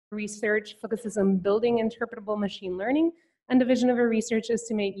research focuses on building interpretable machine learning, and the vision of her research is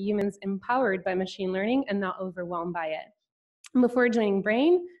to make humans empowered by machine learning and not overwhelmed by it. Before joining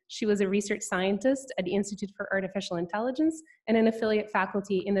BRAIN, she was a research scientist at the Institute for Artificial Intelligence and an affiliate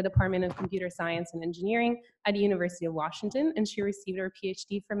faculty in the Department of Computer Science and Engineering at the University of Washington, and she received her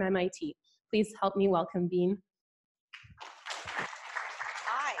PhD from MIT. Please help me welcome Bean.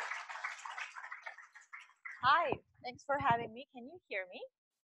 Hi. Hi, thanks for having me. Can you hear me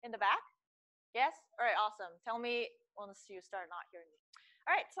in the back? Yes? All right, awesome. Tell me once you start not hearing me.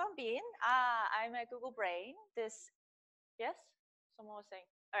 All right, so I'm Bean. I'm at Google Brain. Yes? Someone was saying.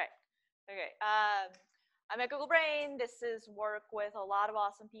 All right. Okay. I'm at Google Brain. This is work with a lot of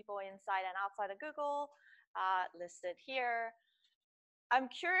awesome people inside and outside of Google, listed here. I'm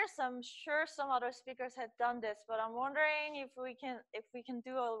curious. I'm sure some other speakers had done this, but I'm wondering if we can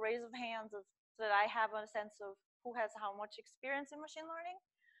do a raise of hands so that I have a sense of who has how much experience in machine learning.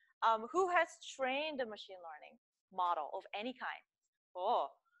 Who has trained a machine learning model of any kind?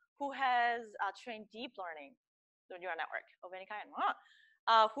 Oh, who has trained deep learning neural network of any kind?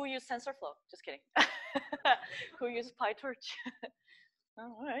 Who used TensorFlow? Just kidding. Who used PyTorch?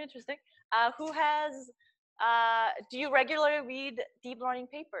 Oh, all right, interesting. Who has? Do you regularly read deep learning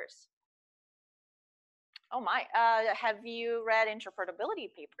papers? Oh my. Have you read interpretability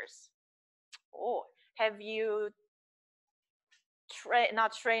papers? Oh, have you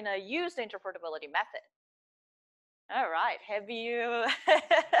used the interpretability method? All right. Have you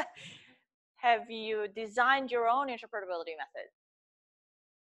have you designed your own interpretability method?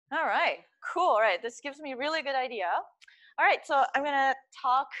 All right, cool. All right, this gives me a really good idea. All right, so I'm gonna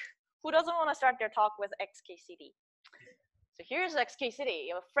talk. Who doesn't want to start their talk with XKCD? So here's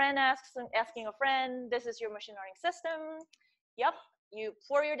XKCD. A friend asking a friend, this is your machine learning system. Yep, you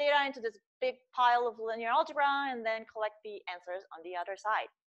pour your data into this big pile of linear algebra and then collect the answers on the other side.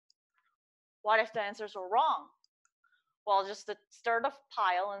 What if the answers were wrong? Well, just stir the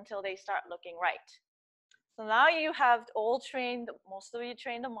pile until they start looking right. So now you have all trained, most of you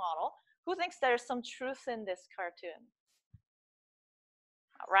trained the model. Who thinks there's some truth in this cartoon?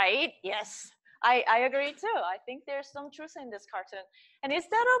 Right? Yes, I agree too. I think there's some truth in this cartoon. And is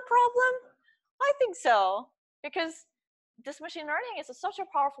that a problem? I think so, because this machine learning is such a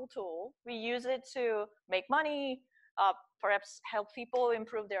powerful tool. We use it to make money, perhaps help people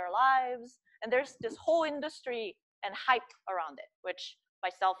improve their lives. And there's this whole industry and hype around it, which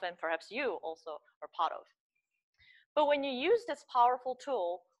myself and perhaps you also are part of. But when you use this powerful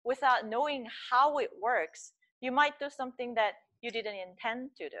tool without knowing how it works, you might do something that you didn't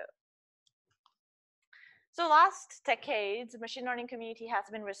intend to do. So last decades, the machine learning community has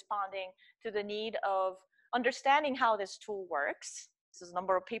been responding to the need of understanding how this tool works. This is a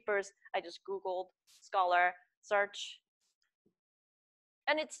number of papers I just Googled, Scholar, search.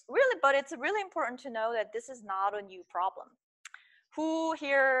 And it's really important to know that this is not a new problem. Who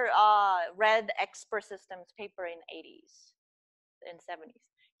here read Expert Systems paper in 80s and 70s?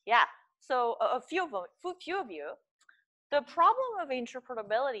 Yeah, so a few of you. The problem of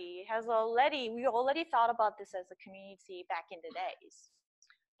interpretability we already thought about this as a community back in the days.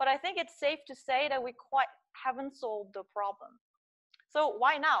 But I think it's safe to say that we quite haven't solved the problem. So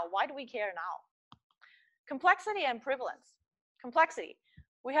why now? Why do we care now? Complexity and prevalence. Complexity.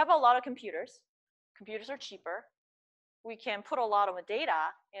 We have a lot of computers. Computers are cheaper. We can put a lot of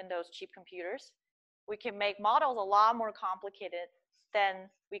data in those cheap computers. We can make models a lot more complicated than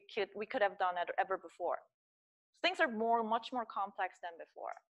we could have done ever before. Things are much more complex than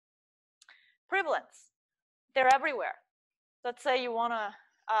before. Prevalence. They're everywhere. Let's say you want to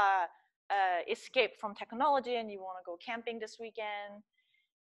escape from technology and you want to go camping this weekend.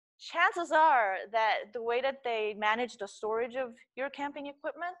 Chances are that the way that they manage the storage of your camping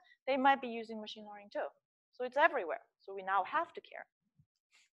equipment, they might be using machine learning too. So it's everywhere. So we now have to care.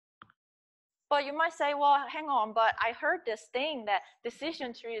 But you might say, well, hang on, but I heard this thing that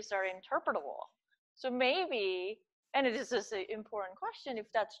decision trees are interpretable. So maybe, and it is an important question, if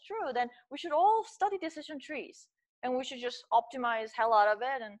that's true, then we should all study decision trees. And we should just optimize hell out of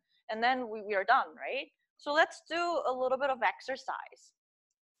it, and then we are done, right? So let's do a little bit of exercise.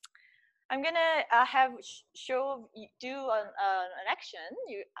 I'm gonna do an action.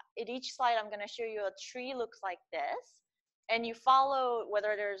 At each slide, I'm gonna show you a tree looks like this, and you follow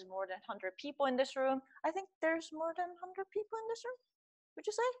whether there's more than 100 people in this room. I think there's more than 100 people in this room. Would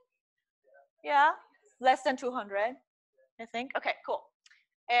you say? Yeah, less than 200, I think. Okay, cool.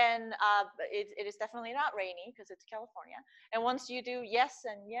 And it is definitely not rainy because it's California. And once you do yes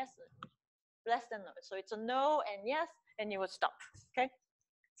and yes, less than no. So it's a no and yes, and you would stop. Okay.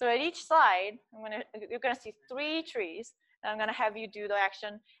 So at each slide, you're gonna see 3 trees, And I'm gonna have you do the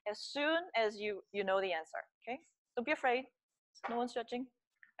action as soon as you know the answer, okay? Don't be afraid, no one's judging.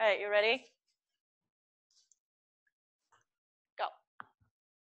 All right, you ready? Go.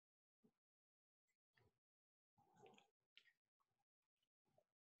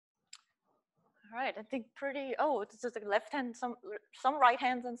 All right, I think pretty, oh, this is like left hand, some right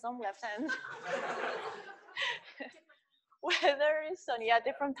hands and some left hands. Weather is sunny, yeah,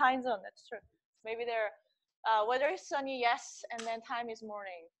 different time zone, that's true. Maybe they're, weather is sunny, yes, and then time is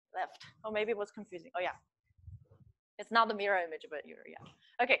morning, left. Oh, maybe it was confusing, oh yeah. It's not the mirror image, but you're,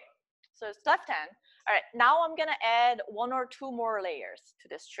 yeah. Okay, so it's left hand. All right, now I'm gonna add 1 or 2 more layers to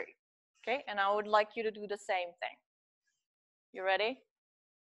this tree, okay? And I would like you to do the same thing. You ready?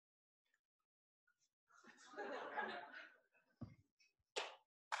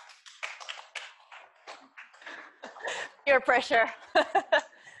 Peer pressure. All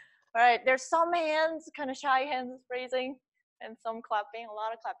right, there's some hands, kind of shy hands raising, and some clapping, a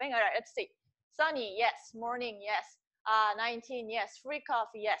lot of clapping. All right, let's see. Sunny, yes. Morning, yes. 19, yes. Free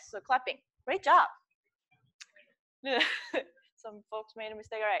coffee, yes. So clapping. Great job. Some folks made a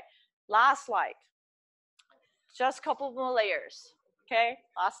mistake. All right, last slide. Just a couple more layers. Okay,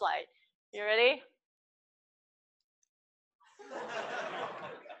 last slide. You ready?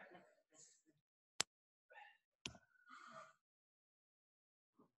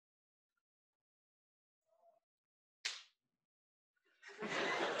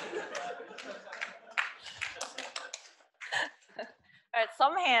 All right,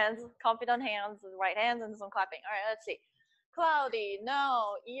 some hands, confident hands, right hands, and some clapping. All right, let's see. Cloudy,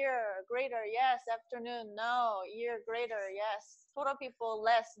 no. Year, greater, yes. Afternoon, no. Year, greater, yes. Total people,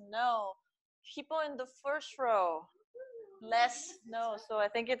 less, no. People in the first row, less, no. So I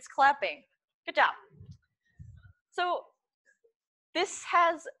think it's clapping. Good job. So this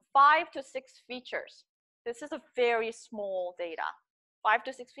has 5 to 6 features. This is a very small data, 5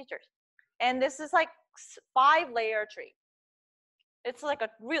 to 6 features. And this is like 5-layer tree. It's like a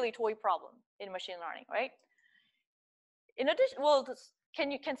really toy problem in machine learning, right? In addition, well,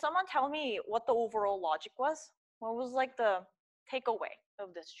 can someone tell me what the overall logic was? What was like the takeaway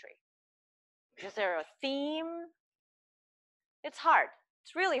of this tree? Is there a theme? It's hard.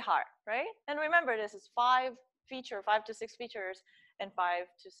 It's really hard, right? And remember, this is 5 to 6 features and 5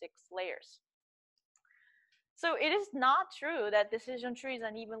 to 6 layers. So it is not true that decision trees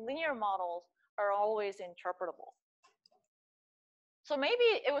and even linear models are always interpretable. So maybe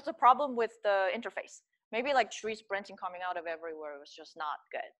it was a problem with the interface. Maybe like trees branching coming out of everywhere was just not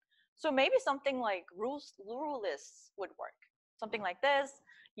good. So maybe something like rule lists would work. Something like this.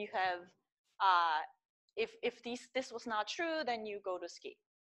 You have, if this was not true, then you go to ski.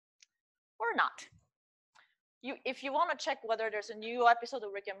 Or not. If you want to check whether there's a new episode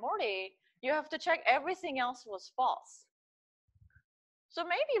of Rick and Morty, you have to check everything else was false. So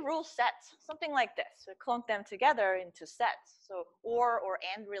maybe rule sets, something like this. So clunk them together into sets. So or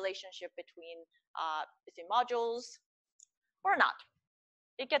and relationship between modules, or not.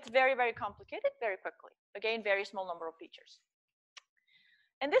 It gets very, very complicated very quickly. Again, very small number of features.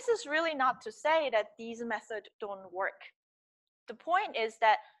 And this is really not to say that these methods don't work. The point is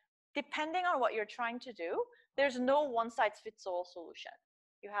that depending on what you're trying to do, there's no one-size-fits-all solution.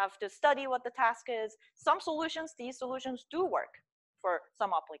 You have to study what the task is. Some solutions, these solutions do work for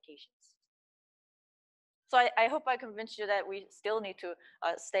some applications. So I hope I convinced you that we still need to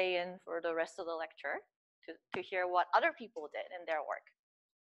stay in for the rest of the lecture to hear what other people did in their work.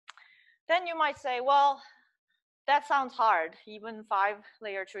 Then you might say, well, that sounds hard. Even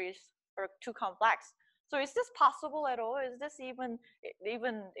 5-layer trees are too complex. So is this possible at all? Is this even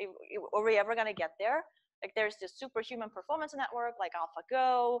are we ever going to get there? Like there's this superhuman performance network like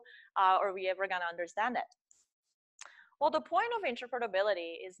AlphaGo, are we ever going to understand it? Well, the point of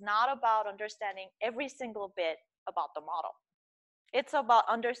interpretability is not about understanding every single bit about the model. It's about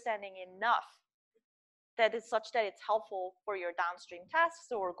understanding enough that it's such that it's helpful for your downstream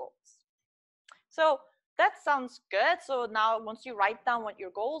tasks or goals. So that sounds good. So now once you write down what your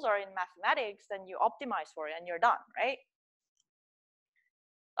goals are in mathematics, then you optimize for it and you're done, right?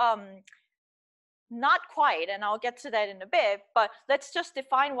 Not quite, and I'll get to that in a bit, but let's just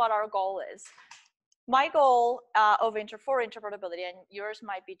define what our goal is. My goal for interpretability, and yours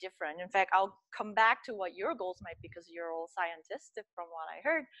might be different. In fact, I'll come back to what your goals might be because you're all scientists from what I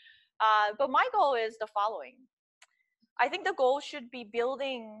heard. But my goal is the following. I think the goal should be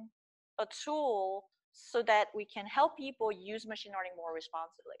building a tool so that we can help people use machine learning more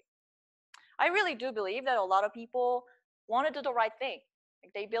responsibly. I really do believe that a lot of people want to do the right thing.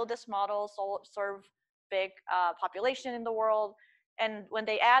 Like they build this model, serve big population in the world, And when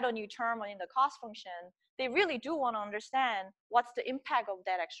they add a new term in the cost function, they really do want to understand what's the impact of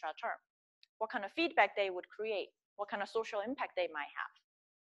that extra term, what kind of feedback they would create, what kind of social impact they might have.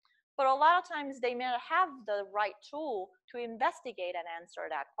 But a lot of times they may not have the right tool to investigate and answer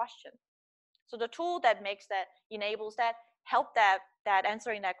that question. So the tool that makes that, enables that, help that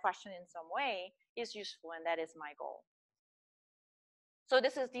answering that question in some way is useful, and that is my goal. So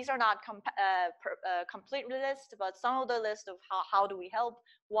these are not complete list, but some of the list of how do we help.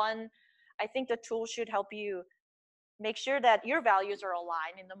 One, I think the tool should help you make sure that your values are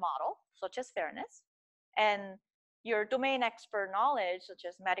aligned in the model, such as fairness, and your domain expert knowledge, such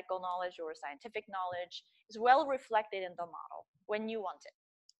as medical knowledge or scientific knowledge, is well reflected in the model when you want it.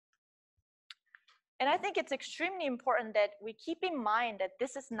 And I think it's extremely important that we keep in mind that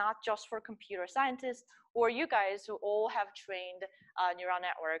this is not just for computer scientists or you guys who all have trained neural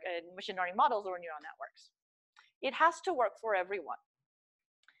network and machine learning models or neural networks. It has to work for everyone.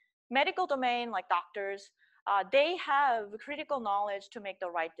 Medical domain, like doctors, they have critical knowledge to make the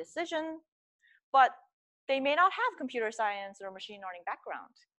right decision, but they may not have computer science or machine learning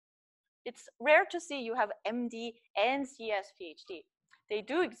background. It's rare to see you have MD and CS PhD. They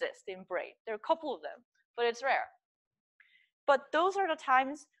do exist in brain. There are a couple of them, but it's rare. But those are the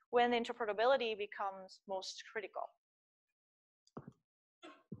times when interpretability becomes most critical.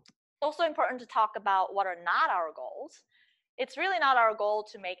 It's also important to talk about what are not our goals. It's really not our goal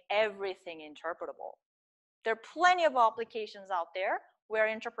to make everything interpretable. There are plenty of applications out there where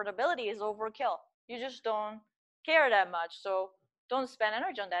interpretability is overkill. You just don't care that much, so don't spend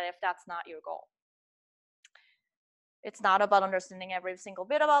energy on that if that's not your goal. It's not about understanding every single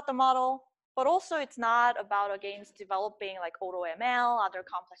bit about the model, but also it's not about against developing like AutoML, other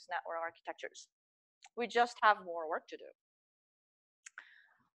complex network architectures. We just have more work to do.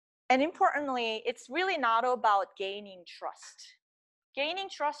 And importantly, it's really not about gaining trust. Gaining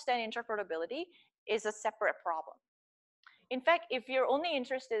trust and interpretability is a separate problem. In fact, if you're only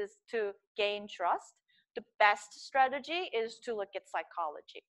interested to gain trust, the best strategy is to look at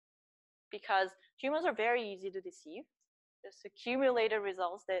psychology, because humans are very easy to deceive. There's accumulated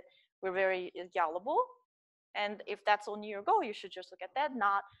results that we're very gullible. And if that's only your goal, you should just look at that,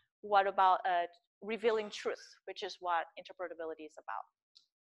 not what about revealing truth, which is what interpretability is about.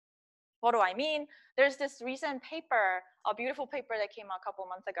 What do I mean? There's this recent paper, a beautiful paper that came out a couple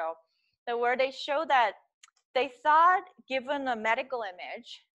months ago, where they show that they thought given a medical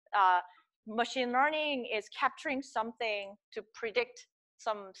image, machine learning is capturing something to predict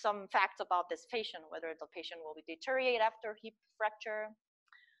some facts about this patient, whether the patient will deteriorate after hip fracture.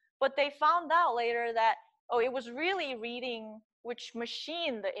 But they found out later that, oh, it was really reading which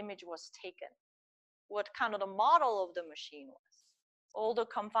machine the image was taken, what kind of the model of the machine was, all the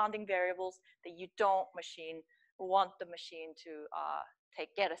confounding variables that you don't want the machine to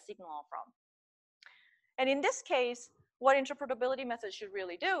get a signal from. And in this case, what interpretability methods should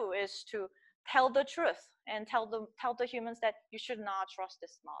really do is to tell the truth and tell the humans that you should not trust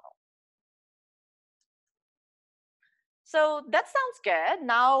this model. So that sounds good.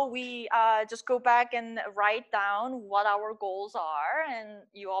 Now we just go back and write down what our goals are, and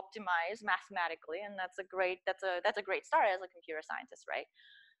you optimize mathematically, and that's a great start as a computer scientist, right?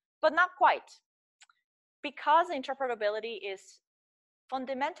 But not quite, because interpretability is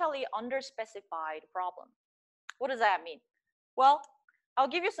fundamentally underspecified problem. What does that mean? Well, I'll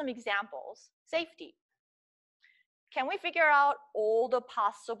give you some examples. Safety. Can we figure out all the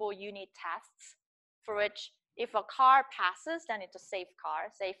possible unit tests for which if a car passes, then it's a safe car,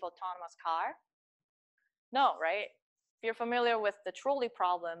 safe autonomous car? No, right? If you're familiar with the trolley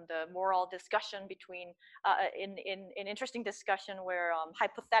problem, the moral discussion between, in interesting discussion where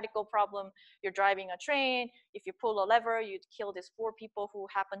hypothetical problem, you're driving a train, if you pull a lever, you'd kill these 4 people who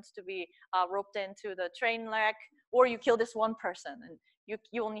happens to be roped into the train leg, or you kill this one person, and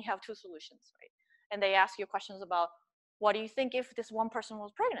you only have 2 solutions, right? And they ask you questions about, what do you think if this one person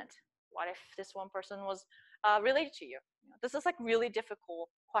was pregnant? What if this one person was related to you? This is like really difficult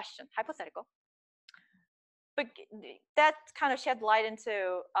question, hypothetical. But that kind of shed light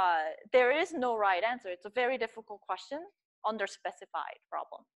into there is no right answer. It's a very difficult question, underspecified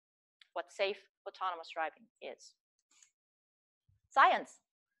problem. What safe autonomous driving is. Science.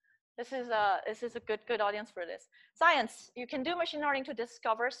 This is a good audience for this. Science. You can do machine learning to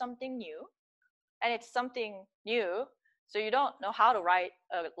discover something new, and it's something new, so you don't know how to write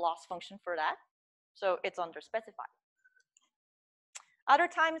a loss function for that. So it's underspecified. Other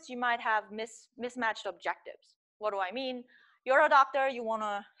times you might have mismatched objectives. What do I mean? You're a doctor, you want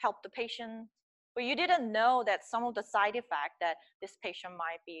to help the patient, but you didn't know that some of the side effects that this patient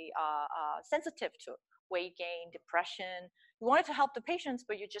might be sensitive to weight gain, depression. You wanted to help the patients,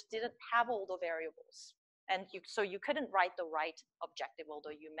 but you just didn't have all the variables. And so you couldn't write the right objective, although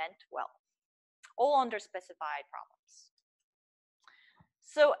you meant well. All under specified problems.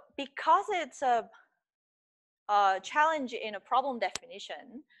 So because it's a challenge in a problem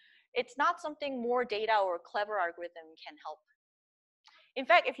definition, it's not something more data or clever algorithm can help. In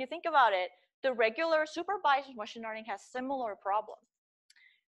fact, if you think about it, the regular supervised machine learning has similar problems.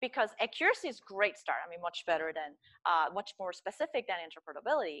 Because accuracy is great start, I mean, much better than, much more specific than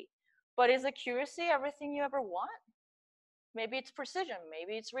interpretability. But is accuracy everything you ever want? Maybe it's precision,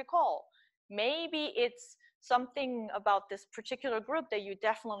 maybe it's recall. Maybe it's something about this particular group that you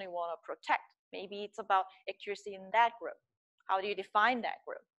definitely want to protect. Maybe it's about accuracy in that group. How do you define that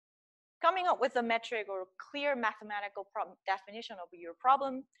group? Coming up with a metric or clear mathematical definition of your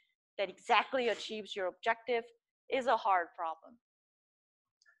problem that exactly achieves your objective is a hard problem.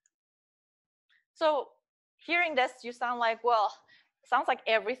 So hearing this, you sound like, well, sounds like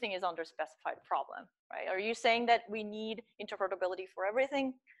everything is under specified problem, right? Are you saying that we need interpretability for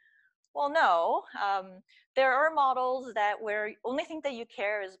everything? Well, no. There are models that where only thing that you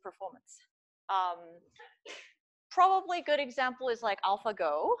care is performance. Probably a good example is like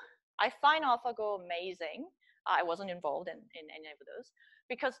AlphaGo. I find AlphaGo amazing. I wasn't involved in any of those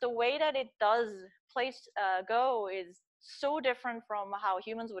because the way that it does place Go is so different from how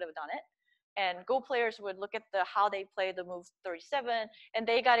humans would have done it. And Go players would look at how they play the move 37, and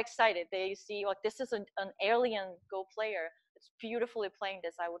they got excited. They see, like, this is an alien Go player. It's beautifully playing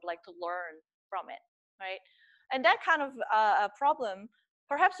this. I would like to learn from it, right? And that kind of problem,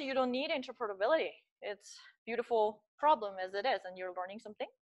 perhaps you don't need interpretability. It's a beautiful problem as it is, and you're learning something.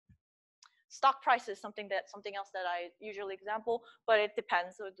 Stock price is something else that I usually example, but it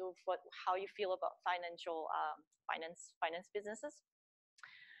depends on how you feel about financial finance businesses.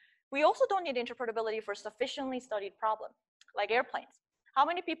 We also don't need interpretability for sufficiently studied problem, like airplanes. How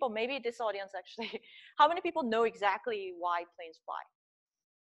many people, maybe this audience actually, how many people know exactly why planes fly?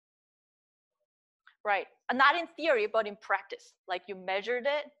 Right, not in theory, but in practice. Like you measured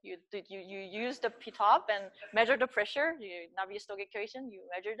it, you used the p-top and measured the pressure, Navier-Stokes equation, you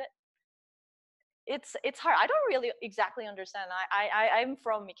measured it. It's hard. I don't really exactly understand. I'm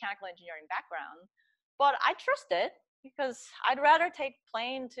from mechanical engineering background, but I trust it because I'd rather take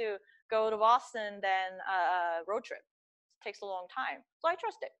plane to go to Boston than a road trip. It takes a long time, so I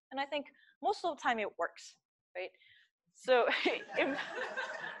trust it, and I think most of the time it works, right? So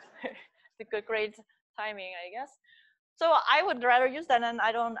it's a great timing, I guess. So I would rather use that, and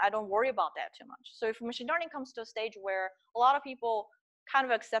I don't worry about that too much. So if machine learning comes to a stage where a lot of people kind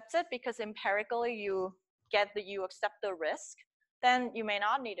of accept it because empirically you accept the risk, then you may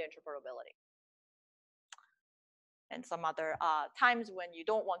not need interpretability. And some other times when you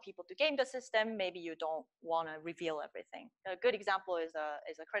don't want people to game the system, maybe you don't want to reveal everything. A good example is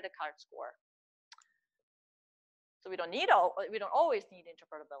a credit card score. So we don't always need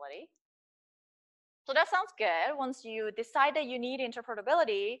interpretability. So that sounds good. Once you decide that you need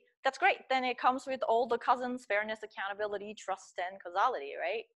interpretability, that's great. Then it comes with all the cousins: fairness, accountability, trust, and causality,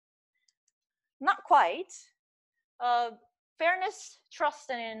 right? Not quite. Fairness,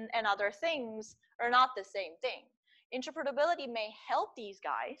 trust, and other things are not the same thing. Interpretability may help these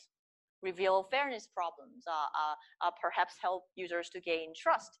guys reveal fairness problems, perhaps help users to gain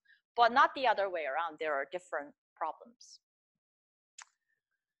trust, but not the other way around. There are different problems.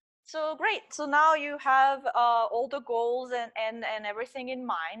 So great. So now you have all the goals and everything in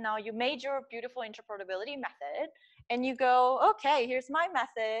mind. Now you made your beautiful interpretability method, and you go, okay, here's my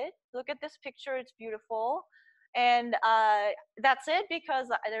method. Look at this picture. It's beautiful. And that's it, because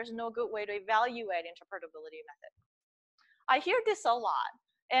there's no good way to evaluate interpretability method. I hear this a lot,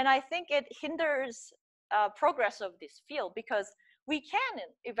 and I think it hinders progress of this field because we can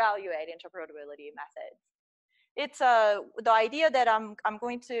evaluate interpretability methods. It's the idea that I'm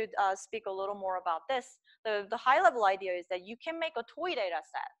going to speak a little more about this. The high level idea is that you can make a toy data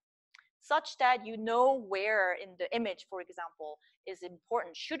set such that you know where in the image, for example, is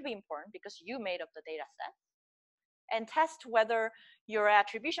important, should be important because you made up the data set, and test whether your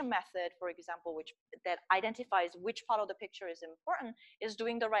attribution method, for example, that identifies which part of the picture is important, is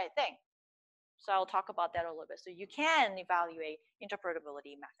doing the right thing. So I'll talk about that a little bit. So you can evaluate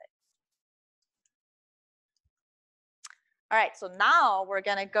interpretability methods. All right, so now we're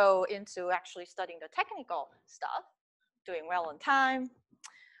gonna go into actually studying the technical stuff, doing well on time.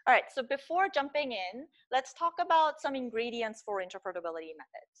 All right, so before jumping in, let's talk about some ingredients for interpretability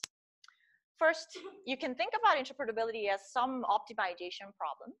methods. First, you can think about interpretability as some optimization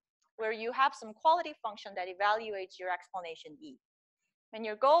problem where you have some quality function that evaluates your explanation E. And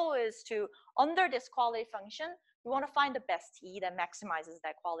your goal is to, under this quality function, you want to find the best T that maximizes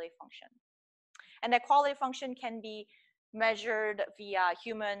that quality function. And that quality function can be measured via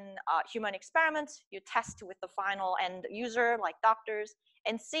human experiments. You test with the final end user, like doctors,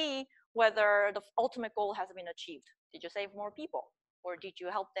 and see whether the ultimate goal has been achieved. Did you save more people? Or did you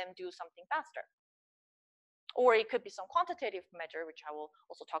help them do something faster? Or it could be some quantitative measure, which I will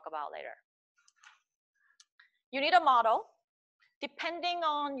also talk about later. You need a model. Depending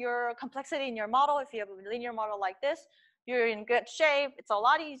on your complexity in your model, if you have a linear model like this, you're in good shape. It's a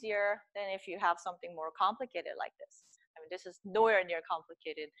lot easier than if you have something more complicated like this. I mean, this is nowhere near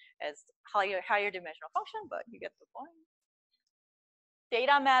complicated as higher dimensional function, but you get the point.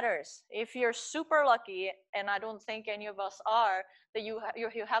 Data matters. If you're super lucky, and I don't think any of us are, that you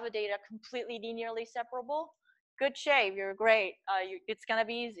have a data completely linearly separable, good shape, you're great. It's gonna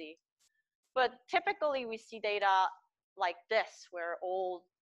be easy. But typically we see data like this, where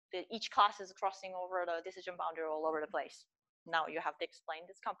each class is crossing over the decision boundary all over the place. Now you have to explain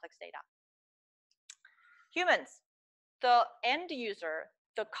this complex data. Humans, the end user,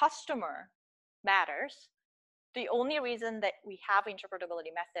 the customer matters. The only reason that we have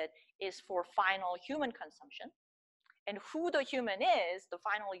interpretability method is for final human consumption. And who the human is, the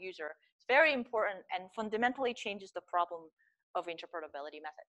final user, is very important and fundamentally changes the problem of interpretability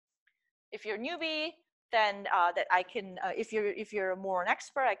method. If you're a newbie, then if you're more an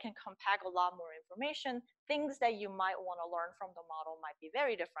expert, I can compact a lot more information. Things that you might want to learn from the model might be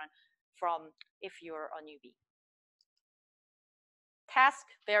very different from if you're a newbie. Task,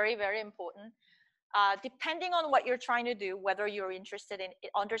 very, very important. Depending on what you're trying to do, whether you're interested in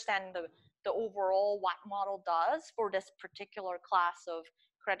understanding the overall what model does for this particular class of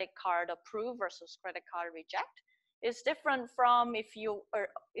credit card approve versus credit card reject, is different from if you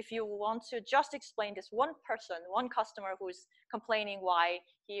want to just explain this one person, one customer who's complaining why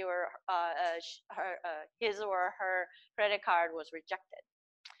his or her credit card was rejected.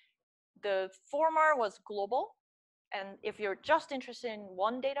 The former was global, and if you're just interested in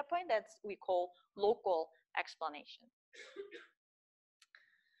one data point, that's we call local explanation.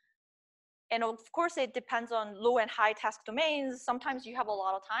 And of course, it depends on low and high task domains. Sometimes you have a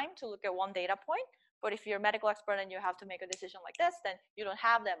lot of time to look at one data point. But if you're a medical expert and you have to make a decision like this, then you don't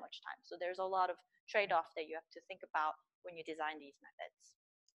have that much time. So there's a lot of trade-off that you have to think about when you design these methods.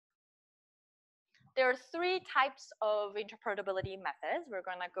 There are three types of interpretability methods. We're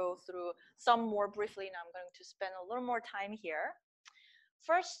going to go through some more briefly, and I'm going to spend a little more time here.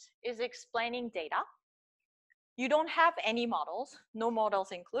 First is explaining data. You don't have any models, no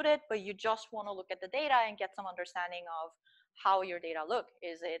models included, but you just want to look at the data and get some understanding of how your data look.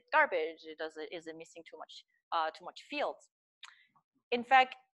 Is it garbage? Is it missing too much fields? In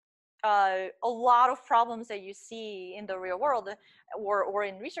fact, a lot of problems that you see in the real world or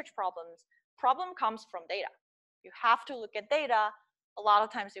in research problem comes from data. You have to look at data. A lot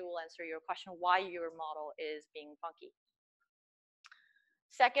of times it will answer your question why your model is being funky.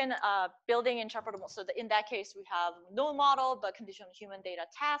 Second, building interpretable. So in that case, we have no model, but conditional human data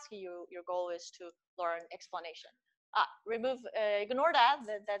task. Your goal is to learn explanation. Ignore that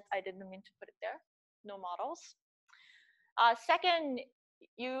I didn't mean to put it there. No models. Second,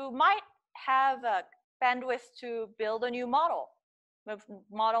 you might have a bandwidth to build a new model.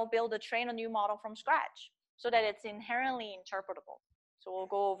 Train a new model from scratch so that it's inherently interpretable. So we'll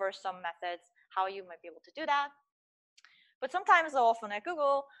go over some methods, how you might be able to do that. But sometimes, often at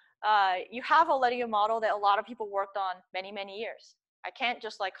Google, you have already a model that a lot of people worked on many, many years. I can't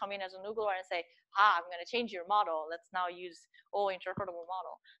just like come in as a Googler and say, I'm going to change your model. Let's now use interpretable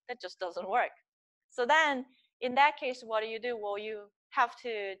model. That just doesn't work. So then in that case, what do? Well, you have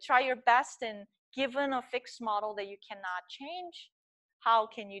to try your best, and given a fixed model that you cannot change, how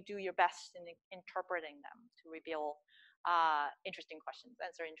can you do your best in interpreting them to reveal interesting questions,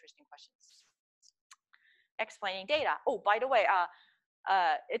 answer interesting questions? Explaining data. Oh, by the way,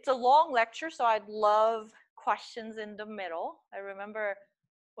 it's a long lecture, so I'd love questions in the middle. I remember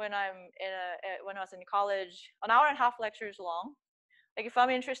when I was in college, an hour and a half lecture is long. Like if I'm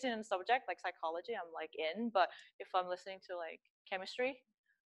interested in a subject like psychology, I'm like in. But if I'm listening to like chemistry,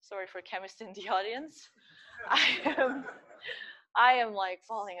 sorry for chemists in the audience, I am like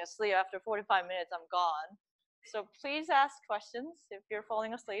falling asleep after 45 minutes. I'm gone. So please ask questions. If you're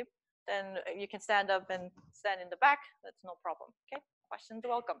falling asleep, then you can stand up and stand in the back. That's no problem. Okay, questions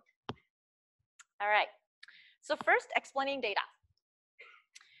welcome. All right. So first, explaining data.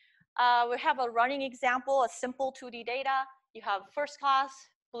 We have a running example, a simple 2D data. You have first class,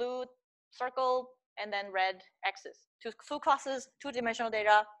 blue circle, and then red X's. Two classes, two-dimensional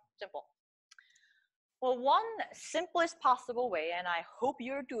data, simple. Well, one simplest possible way, and I hope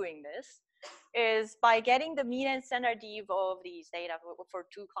you're doing this, is by getting the mean and standard dev of these data for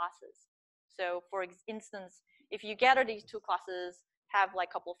two classes. So for instance, if you gather these two classes, have like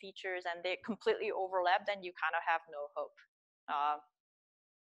a couple features and they completely overlap, then you kind of have no hope.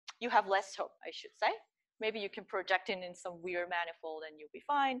 You have less hope, I should say. Maybe you can project in some weird manifold and you'll be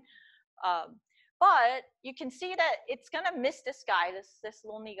fine. But you can see that it's gonna miss this guy, this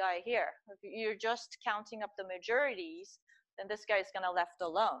lonely guy here. If you're just counting up the majorities, then this guy is gonna left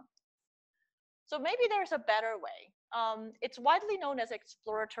alone. So maybe there's a better way. It's widely known as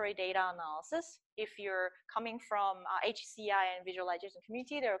exploratory data analysis. If you're coming from HCI and visualization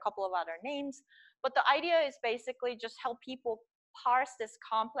community, there are a couple of other names. But the idea is basically just help people parse this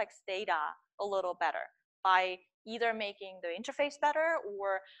complex data a little better by either making the interface better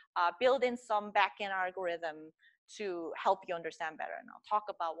or build in some backend algorithm to help you understand better. And I'll talk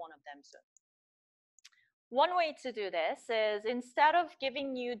about one of them soon. One way to do this is instead of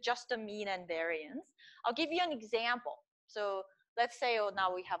giving you just a mean and variance, I'll give you an example. So let's say, oh,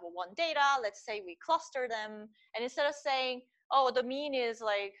 now we have one data. Let's say we cluster them. And instead of saying, oh, the mean is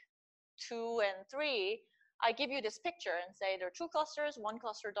like 2 and 3, I give you this picture and say there are two clusters. One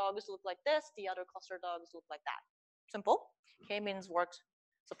cluster dogs look like this. The other cluster dogs look like that. Simple. K-means works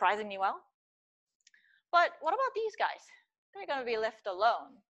surprisingly well. But what about these guys? They're going to be left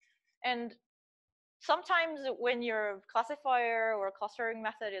alone. And sometimes when your classifier or clustering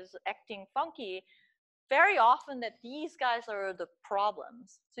method is acting funky, very often that these guys are the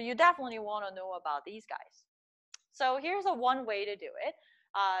problems. So you definitely want to know about these guys. So here's one way to do it.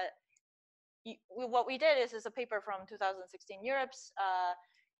 What we did is a paper from 2016 Europe's.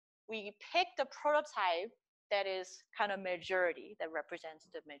 We picked a prototype that is kind of majority, that represents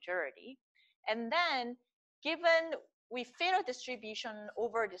the majority. And then given we fit a distribution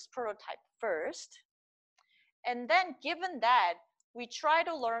over this prototype first, and then given that, we try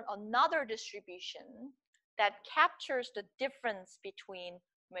to learn another distribution that captures the difference between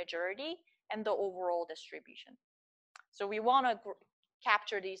majority and the overall distribution. So we want to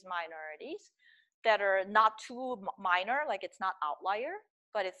capture these minorities that are not too minor, like it's not outlier,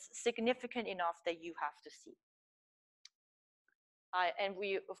 but it's significant enough that you have to see. And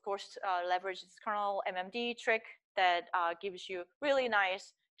we, of course, leverage this kernel MMD trick that gives you really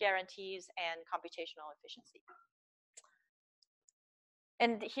nice guarantees and computational efficiency.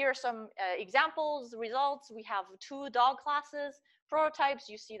 And here are some examples, results. We have two dog classes. Prototypes,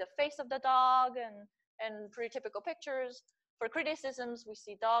 you see the face of the dog and pretty typical pictures. For criticisms, we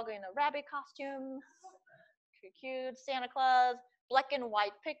see dog in a rabbit costume. Cute, Santa Claus. Black and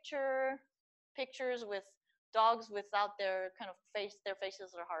white pictures with dogs without their kind of face. Their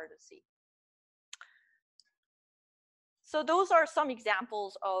faces are hard to see. So those are some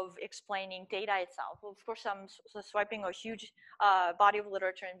examples of explaining data itself. Of course, I'm swiping a huge body of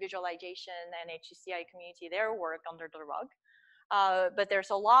literature in visualization and HCI community, their work under the rug. But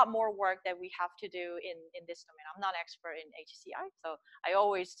there's a lot more work that we have to do in this domain. I'm not an expert in HCI, so I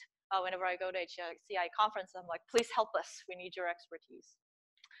always, whenever I go to HCI conference, I'm like, please help us. We need your expertise.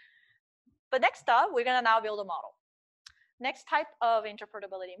 But next up, we're going to now build a model. Next type of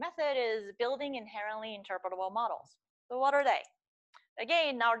interpretability method is building inherently interpretable models. So what are they?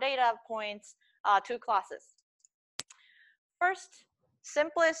 Again, our data points two classes. First,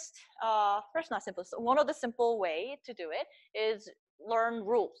 one of the simple way to do it is learn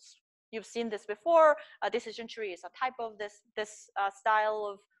rules. You've seen this before. A decision tree is a type of this style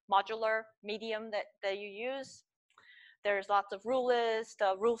of modular medium that you use. There's lots of rule lists,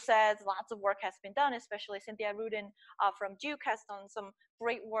 rule sets, lots of work has been done, especially Cynthia Rudin from Duke has done some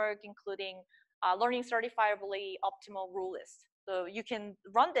great work, including learning certifiably optimal rule list. So you can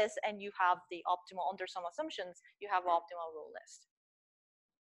run this and you have the optimal, under some assumptions, you have optimal rule list.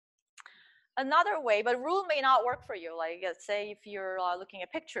 Another way, but rule may not work for you. Like let's say if you're looking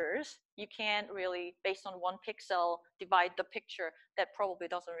at pictures, you can't really, based on one pixel, divide the picture. That probably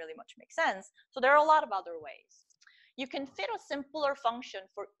doesn't really much make sense. So there are a lot of other ways. You can fit a simpler function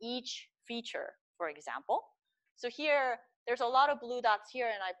for each feature, for example. So here, there's a lot of blue dots here,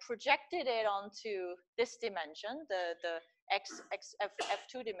 and I projected it onto this dimension, the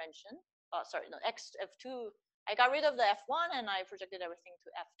F2 dimension. Sorry, no, F2. I got rid of the F1 and I projected everything to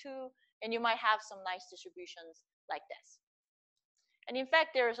F2, and you might have some nice distributions like this. And in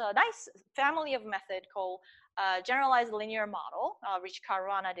fact, there's a nice family of method called generalized linear model. Rich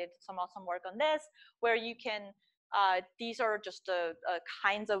Caruana did some awesome work on this, where you can, these are just the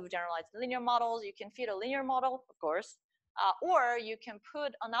kinds of generalized linear models. You can fit a linear model, of course, or you can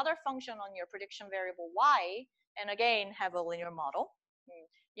put another function on your prediction variable y, and again, have a linear model.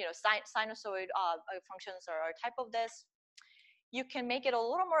 sinusoid functions are a type of this. You can make it a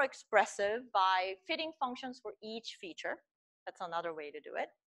little more expressive by fitting functions for each feature. That's another way to do it.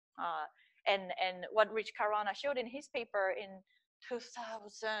 And what Rich Carana showed in his paper in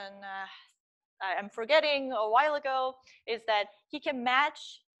 2000, I'm forgetting, a while ago, is that he can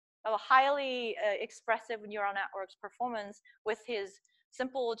match a highly expressive neural network's performance with his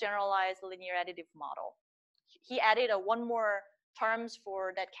simple generalized linear additive model. He added one more terms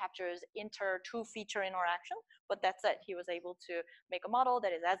for that captures two feature interaction, but that's it. He was able to make a model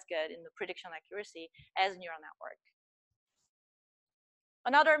that is as good in the prediction accuracy as neural network.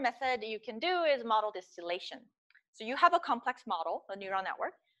 Another method you can do is model distillation. So you have a complex model, a neural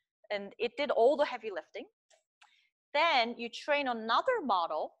network, and it did all the heavy lifting. Then you train another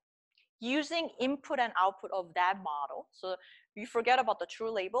model using input and output of that model. So you forget about the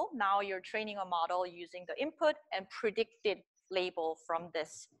true label. Now you're training a model using the input and predicted label from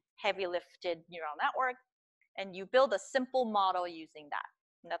this heavy lifted neural network. And you build a simple model using that.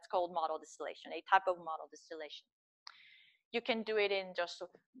 And that's called model distillation, a type of model distillation. You can do it in just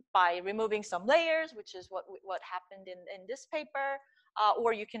by removing some layers, which is what happened in this paper,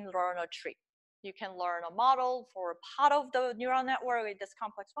 or you can learn a tree. You can learn a model for part of the neural network with this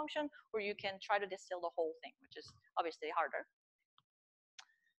complex function, or you can try to distill the whole thing, which is obviously harder.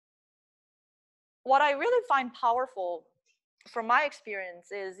 What I really find powerful from my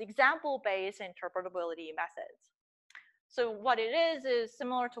experience is example-based interpretability methods. So what it is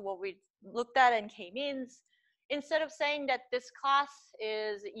similar to what we looked at in k-means. Instead of saying that this class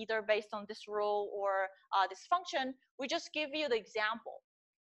is either based on this rule or this function, we just give you the example.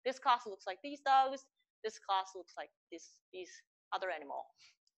 This class looks like these dogs. This class looks like these other animal.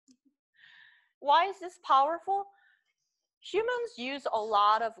 Why is this powerful? Humans use a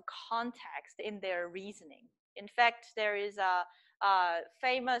lot of context in their reasoning. In fact, there is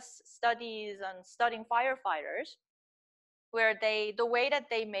famous studies on studying firefighters where the way that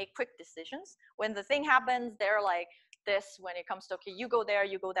they make quick decisions, when the thing happens, they're like this when it comes to, okay, you go there,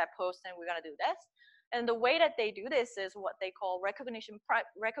 you go that post, and we're gonna do this. And the way that they do this is what they call recognition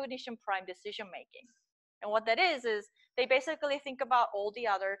prime decision making. And what that is they basically think about all the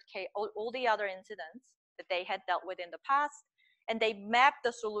other incidents that they had dealt with in the past, and they map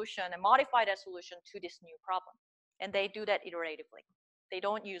the solution and modify that solution to this new problem. And they do that iteratively. They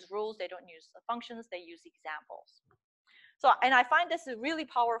don't use rules, they don't use functions, they use examples. So, and I find this is really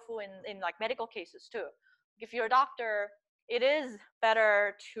powerful in like medical cases too. If you're a doctor, it is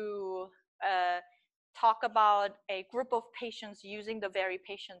better to talk about a group of patients using the very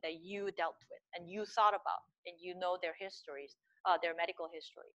patient that you dealt with and you thought about and you know their histories, their medical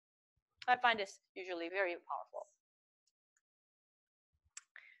history. I find this usually very powerful.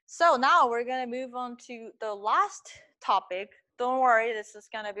 So now we're going to move on to the last topic. Don't worry, this is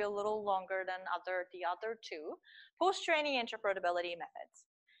going to be a little longer than the other two. Post-training interpretability methods.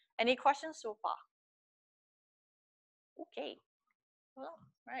 Any questions so far? Okay. Well,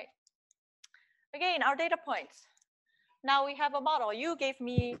 right. Again, our data points. Now we have a model. You gave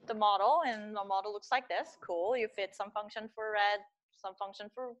me the model, and the model looks like this. Cool. You fit some function for red, some function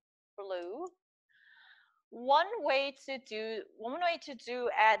for blue. One way to do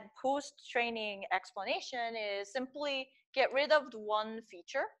add post-training explanation is simply get rid of the one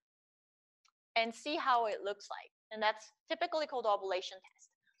feature and see how it looks like. And that's typically called ovulation test.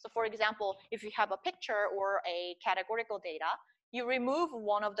 So for example, if you have a picture or a categorical data, you remove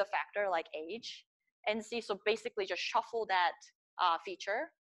one of the factor like age and see, so basically just shuffle that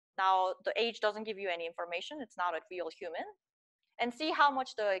feature. Now the age doesn't give you any information, it's not a real human, and see how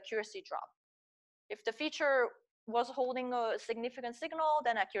much the accuracy dropped. If the feature was holding a significant signal,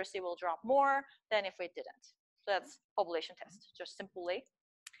 then accuracy will drop more than if it didn't. So that's ovulation test, just simply.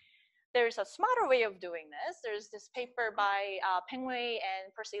 There's a smarter way of doing this. There's this paper by Peng Wei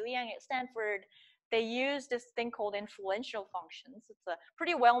and Percy Liang at Stanford. They use this thing called influential functions. It's a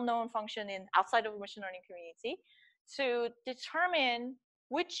pretty well-known function outside of the machine learning community to determine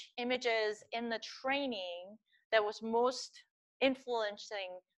which images in the training that was most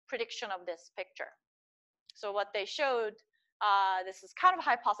influencing prediction of this picture. So what they showed, this is kind of a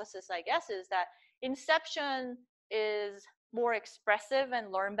hypothesis, I guess, is that inception is more expressive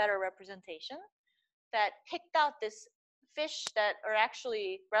and learn better representation that picked out this fish that are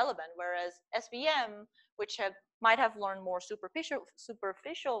actually relevant, whereas SVM, which might have learned more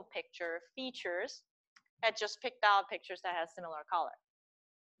superficial picture features, had just picked out pictures that have similar color.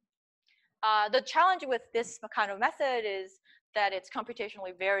 The challenge with this kind of method is that it's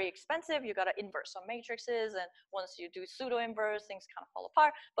computationally very expensive. You got to invert some matrices, and once you do pseudo inverse, things kind of fall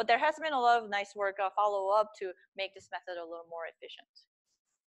apart. But there has been a lot of nice work follow up to make this method a little more efficient.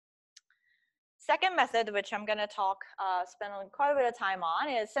 second method, which I'm going to spend quite a bit of time on,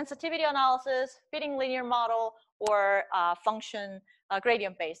 is sensitivity analysis, fitting linear model, or function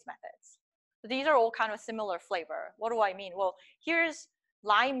gradient-based methods. These are all kind of similar flavor. What do I mean? Well, here's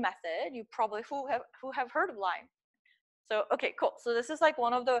Lime method. You probably who have heard of Lime? So okay, cool. So this is like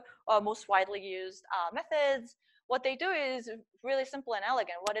one of the most widely used methods. What they do is really simple and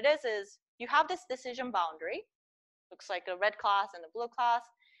elegant. What it is you have this decision boundary. Looks like a red class and a blue class.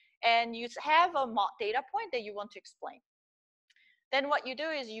 And you have a data point that you want to explain. Then what you do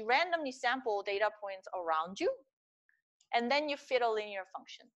is you randomly sample data points around you, and then you fit a linear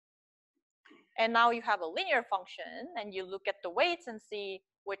function. And now you have a linear function, and you look at the weights and see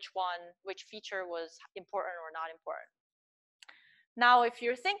which feature was important or not important. Now, if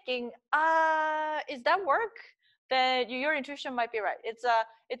you're thinking, is that work? Then your intuition might be right. It's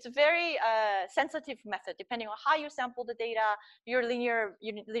a very sensitive method. Depending on how you sample the data, your linear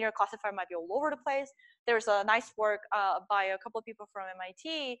classifier might be all over the place. There's a nice work by a couple of people from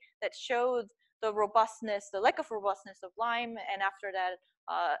MIT that showed the robustness, the lack of robustness of Lime, and after that,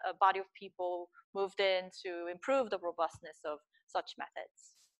 a body of people moved in to improve the robustness of such methods.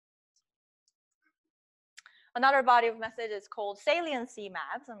 Another body of method is called saliency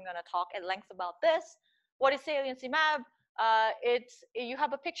maps. I'm going to talk at length about this. What is saliency map? You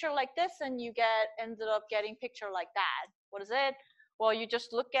have a picture like this, and you ended up getting picture like that. What is it? Well, you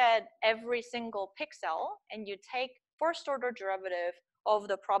just look at every single pixel, and you take first order derivative of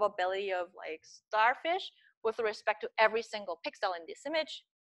the probability of like starfish with respect to every single pixel in this image.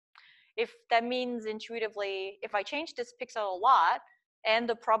 If that means intuitively, if I change this pixel a lot, and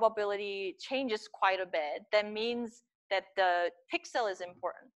the probability changes quite a bit, that means that the pixel is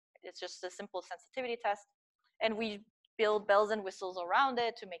important. It's just a simple sensitivity test. And we build bells and whistles around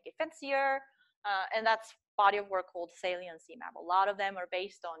it to make it fancier. And that's body of work called saliency map. A lot of them are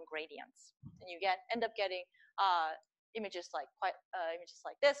based on gradients. And you end up getting images like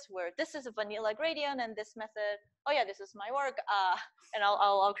this, where this is a vanilla gradient, and this method, oh yeah, this is my work, and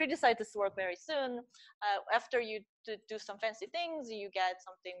I'll criticize this work very soon. After you do some fancy things, you get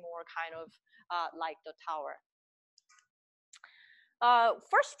something more kind of like the tower.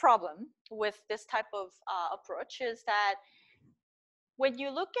 First problem with this type of approach is that when you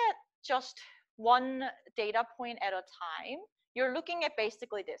look at just one data point at a time, you're looking at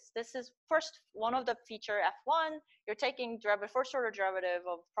basically this. This is first one of the feature F1. You're taking first order derivative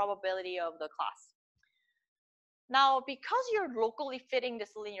of probability of the class. Now, because you're locally fitting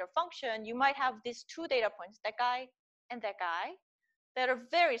this linear function, you might have these two data points, that guy and that guy, that are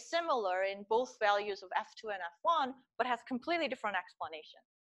very similar in both values of F2 and F1, but has completely different explanation.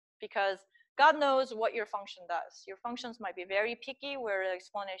 Because God knows what your function does. Your functions might be very picky, where the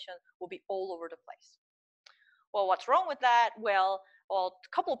explanation will be all over the place. Well, what's wrong with that? Well, a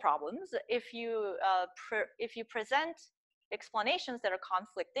couple problems. If you present explanations that are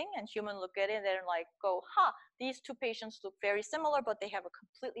conflicting, and humans look at it and they're like, go, these two patients look very similar, but they have a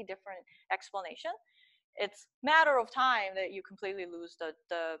completely different explanation. It's a matter of time that you completely lose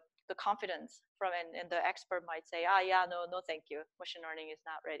the confidence from, and the expert might say, yeah, no, thank you. Machine learning is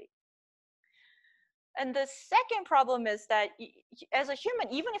not ready. And the second problem is that as a human,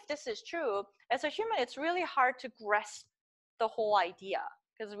 even if this is true, as a human, it's really hard to grasp the whole idea,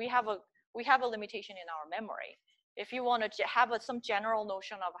 because we have a limitation in our memory. If you want to have some general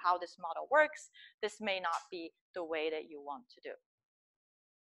notion of how this model works, this may not be the way that you want to do.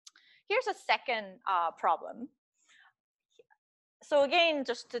 Here's a second problem. So again,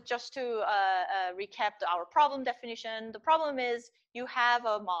 just to recap our problem definition, the problem is you have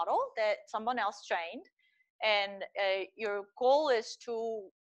a model that someone else trained, and your goal is to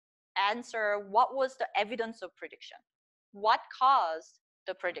answer what was the evidence of prediction. What caused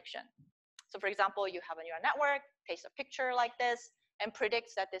the prediction? So for example, you have a neural network, takes a picture like this, and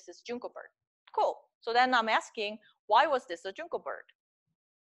predicts that this is Junco bird. Cool. So then I'm asking, why was this a Junco bird?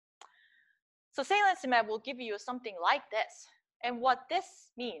 So saliency map will give you something like this. And what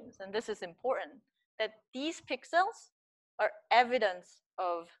this means, and this is important, that these pixels are evidence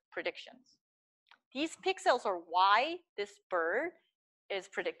of predictions. These pixels are why this bird is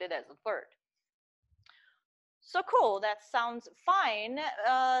predicted as a bird. So cool, that sounds fine.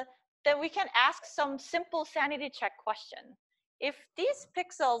 Then we can ask some simple sanity check question. If these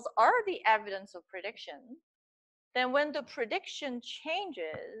pixels are the evidence of prediction, then when the prediction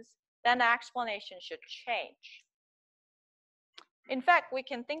changes, then the explanation should change. In fact, we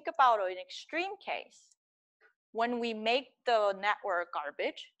can think about an extreme case. When we make the network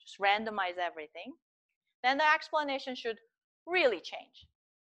garbage, just randomize everything, then the explanation should really change.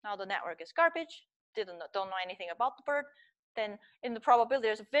 Now the network is garbage, don't know anything about the bird, then in the probability,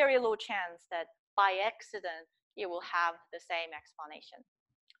 there's a very low chance that by accident, it will have the same explanation.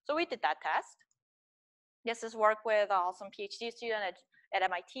 So we did that test. This is work with some PhD student at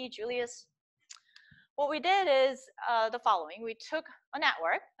MIT, Julius. What we did is the following. We took a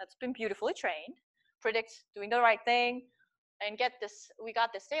network that's been beautifully trained, predicts doing the right thing, and we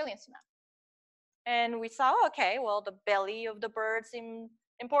got this salience map. And we saw, okay, well, the belly of the bird seemed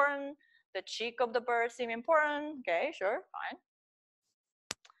important, the cheek of the bird seemed important. Okay, sure, fine.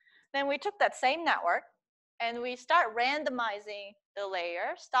 Then we took that same network and we start randomizing the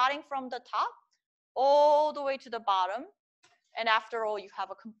layer, starting from the top all the way to the bottom. And after all, you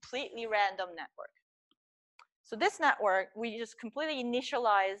have a completely random network. So this network, we just completely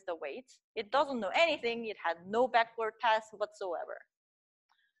initialize the weights. It doesn't know anything. It had no backward pass whatsoever.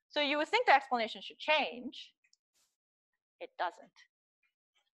 So you would think the explanation should change. It doesn't.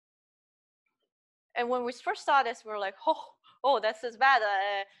 And when we first saw this, we were like, oh, this is bad.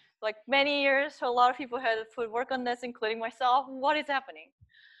 Like many years, a lot of people had to put work on this, including myself. What is happening?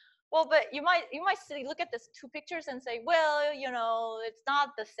 Well, but you might look at these two pictures and say, well, you know, it's not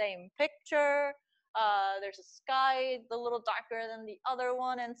the same picture. There's a sky a little darker than the other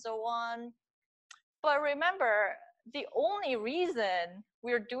one, and so on. But remember, the only reason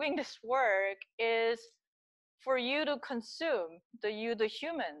we're doing this work is for you to consume, the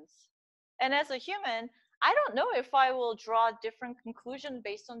humans. And as a human, I don't know if I will draw a different conclusion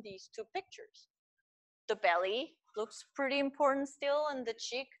based on these two pictures. The belly looks pretty important still, and the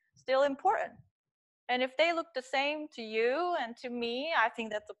cheek still important. And if they look the same to you and to me, I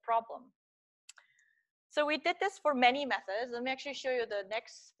think that's a problem. So we did this for many methods. Let me actually show you the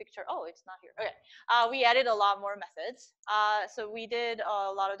next picture. Oh, it's not here. Okay. We added a lot more methods. So we did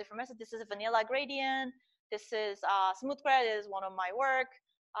a lot of different methods. This is a vanilla gradient. This is smooth grad is one of my work.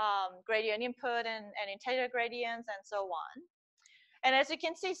 Gradient input and integer gradients and so on. And as you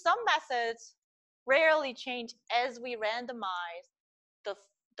can see, some methods rarely change as we randomize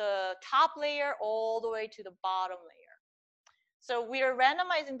the top layer all the way to the bottom layer. So we are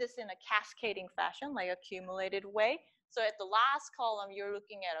randomizing this in a cascading fashion, like accumulated way. So at the last column, you're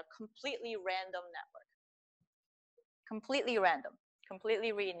looking at a completely random network. Completely random,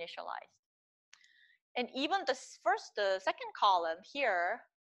 completely reinitialized. And even the second column here,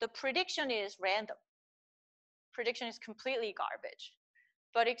 the prediction is random. Prediction is completely garbage.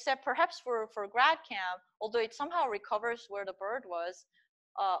 But except perhaps for grad camp, although it somehow recovers where the bird was,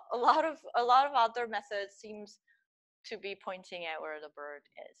 a lot of other methods seems to be pointing at where the bird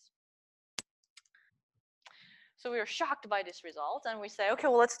is. So we were shocked by this result, and we say, okay,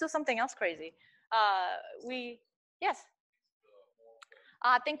 well, let's do something else crazy. Yes.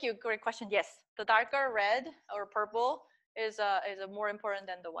 Thank you. Great question. Yes, the darker red or purple is more important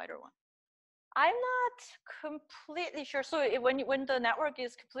than the whiter one. I'm not completely sure. So when the network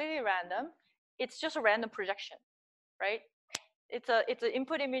is completely random, it's just a random projection, right? It's an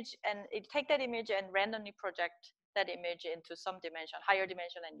input image, and it take that image and randomly project that image into some dimension, higher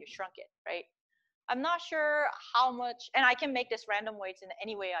dimension, and you shrunk it, right? I'm not sure how much, and I can make this random weights in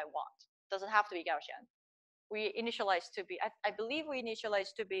any way I want. Doesn't have to be Gaussian. We initialize to be, I believe we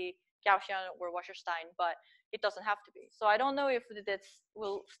initialize to be Gaussian or Wasserstein, but it doesn't have to be. So I don't know if this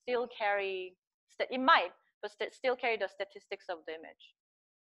will still carry, it might, but still carry the statistics of the image.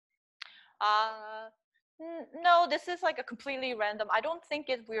 No, this is like a completely random. I don't think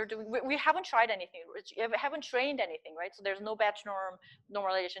we're doing, we haven't tried anything. We haven't trained anything, right? So there's no batch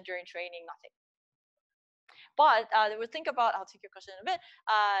normalization during training, nothing. But we'll think about, I'll take your question in a bit.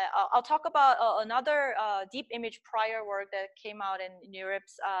 I'll talk about another deep image prior work that came out in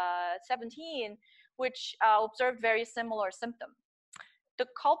NERSC 17, which observed very similar symptom. The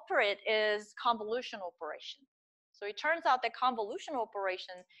culprit is convolution operation. So it turns out that convolution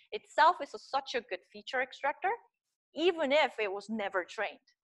operation itself is such a good feature extractor, even if it was never trained,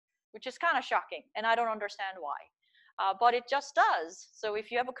 which is kind of shocking, and I don't understand why. But it just does. So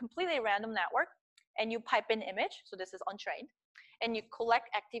if you have a completely random network and you pipe in image, so this is untrained, and you collect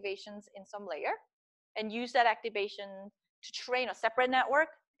activations in some layer and use that activation to train a separate network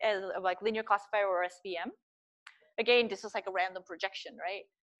as like linear classifier or SVM. Again, this is like a random projection, right?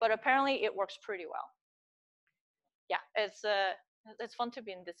 But apparently it works pretty well. Yeah, it's fun to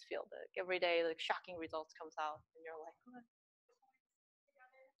be in this field. Like every day, like shocking results comes out, and you're like, what?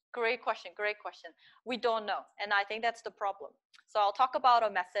 Great question, great question. We don't know, and I think that's the problem. So I'll talk about a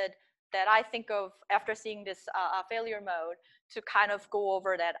method that I think of after seeing this failure mode to kind of go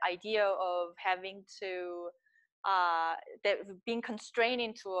over that idea of having to, being constrained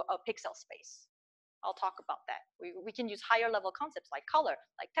into a pixel space. I'll talk about that. We can use higher level concepts like color,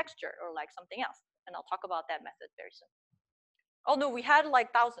 like texture, or like something else. And I'll talk about that method very soon. Oh no, we had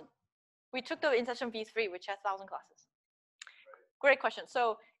like 1,000. We took the in session V3, which has 1,000 classes. Great question.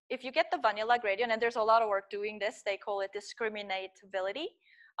 So if you get the vanilla gradient, and there's a lot of work doing this, they call it discriminability.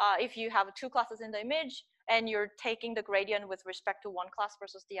 If you have 2 classes in the image and you're taking the gradient with respect to one class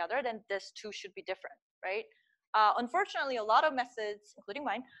versus the other, then this 2 should be different, right? Unfortunately, a lot of methods, including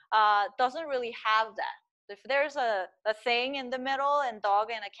mine, doesn't really have that. If there's a thing in the middle and dog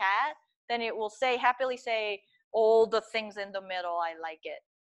and a cat, then it will happily say all the things in the middle, I like it.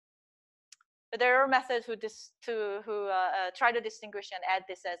 But there are methods who try to distinguish and add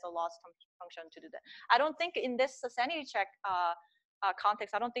this as a loss function to do that. I don't think in this sanity check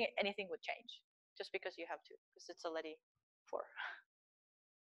context, I don't think anything would change just because you have 2, because it's already 4.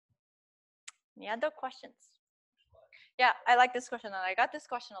 Any other questions? Yeah, I like this question, and I got this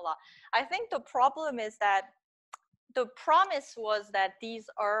question a lot. I think the problem is that the promise was that these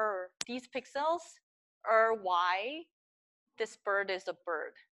pixels are why this bird is a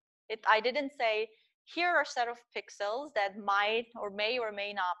bird. I didn't say here are a set of pixels that might or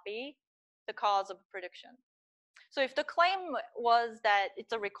may not be the cause of prediction. So if the claim was that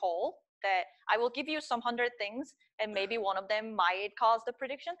it's a recall, that I will give you some 100 things and maybe one of them might cause the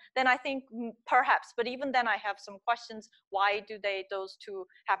prediction, then I think perhaps, but even then I have some questions, why do those 2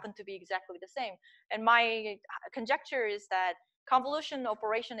 happen to be exactly the same? And my conjecture is that convolution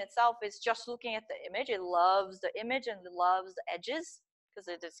operation itself is just looking at the image. It loves the image and it loves the edges because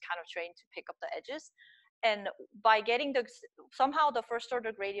it is kind of trained to pick up the edges. And by getting somehow the first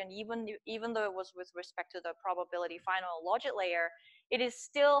order gradient, even though it was with respect to the probability final logit layer, it is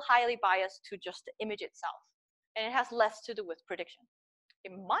still highly biased to just the image itself. And it has less to do with prediction.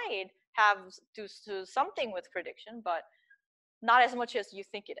 It might have to do something with prediction, but not as much as you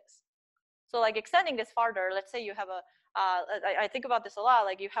think it is. So like extending this farther, let's say you have I think about this a lot,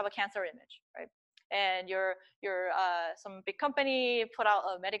 like you have a cancer image, right? And you're some big company put out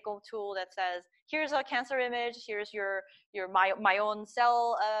a medical tool that says, here's a cancer image, here's my own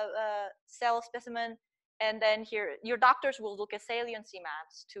cell specimen, and then here your doctors will look at saliency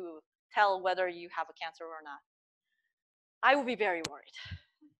maps to tell whether you have a cancer or not. I would be very worried.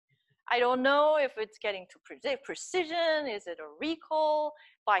 I don't know if it's getting to precision. Is it a recall?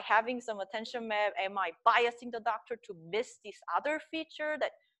 By having some attention map, am I biasing the doctor to miss this other feature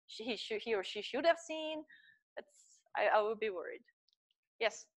that he or she should have seen? I would be worried.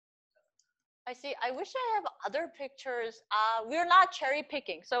 Yes. I see. I wish I have other pictures. We're not cherry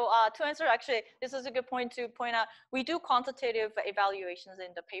picking. So to answer, actually, this is a good point to point out. We do quantitative evaluations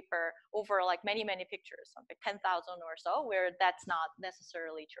in the paper over like many pictures, like 10,000 or so, where that's not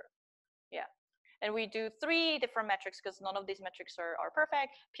necessarily true. Yeah. And we do 3 different metrics because none of these metrics are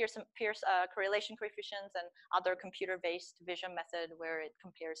perfect. Pearce correlation coefficients and other computer-based vision method where it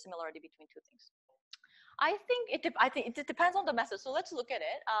compares similarity between 2 things. I think it depends on the method. So let's look at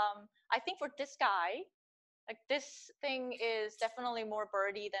it. I think for this guy, like this thing is definitely more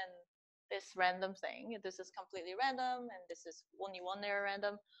birdie than this random thing. This is completely random, and this is only one layer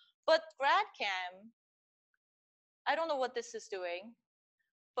random. But GradCam, I don't know what this is doing,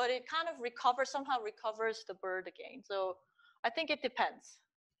 but it kind of somehow recovers the bird again. So I think it depends.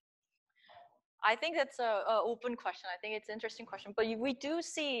 I think that's an open question. I think it's an interesting question. But we do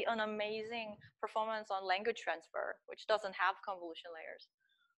see an amazing performance on language transfer, which doesn't have convolution layers.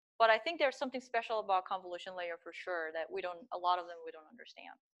 But I think there's something special about convolution layer for sure that a lot of them we don't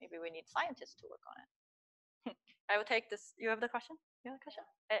understand. Maybe we need scientists to work on it. I will take this. You have the question? You have the question?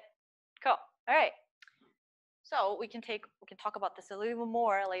 Cool. All right. So we can talk about this a little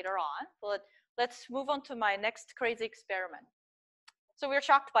more later on. But let's move on to my next crazy experiment. So we were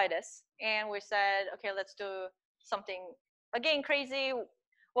shocked by this, and we said, okay, let's do something again crazy.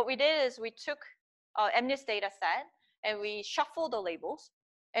 What we did is we took MNIST data set and we shuffled the labels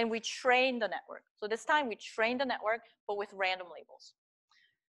and we trained the network. So this time we trained the network, but with random labels.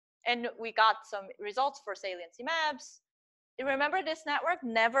 And we got some results for saliency maps. Remember, this network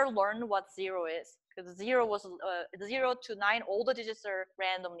never learned what 0 is, because 0 was 0 to 9, all the digits are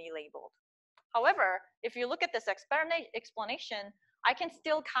randomly labeled. However, if you look at this explanation, I can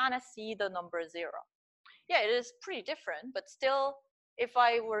still kind of see the number 0. Yeah, it is pretty different, but still, if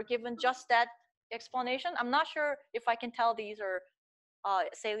I were given just that explanation, I'm not sure if I can tell these are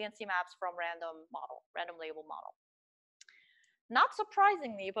saliency maps from random label model. Not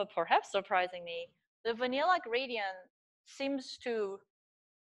surprisingly, but perhaps surprisingly, the vanilla gradient seems to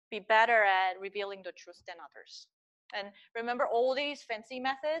be better at revealing the truth than others. And remember, all these fancy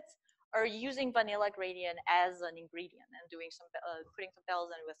methods are using vanilla gradient as an ingredient and doing some putting some bells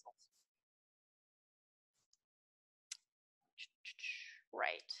and whistles.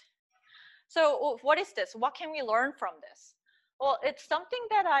 Right. So what is this? What can we learn from this? Well, it's something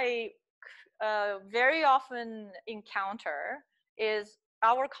that I very often encounter is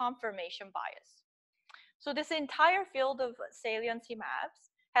our confirmation bias. So this entire field of saliency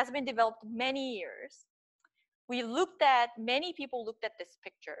maps has been developed many years. Many people looked at these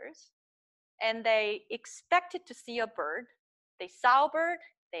pictures and they expected to see a bird. They saw a bird,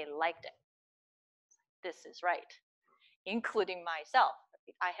 they liked it. This is right, including myself.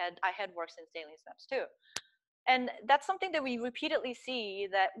 I had worked in salience maps too. And that's something that we repeatedly see,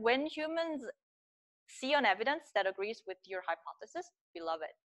 that when humans see an evidence that agrees with your hypothesis, we love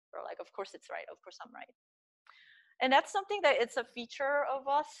it. We're like, of course it's right, of course I'm right. And that's something that it's a feature of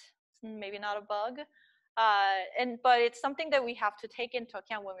us, maybe not a bug, but it's something that we have to take into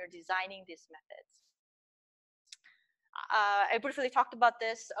account when we're designing these methods. I briefly talked about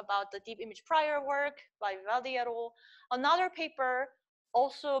the deep image prior work by Vivaldi et al. Another paper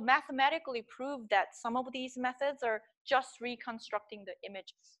also mathematically proved that some of these methods are just reconstructing the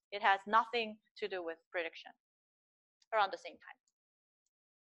images. It has nothing to do with prediction around the same time.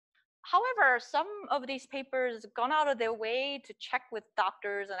 However, some of these papers gone out of their way to check with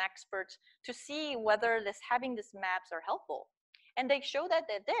doctors and experts to see whether having these maps are helpful. And they show that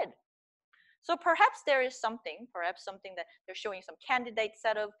they did. So perhaps there is something that they're showing some candidate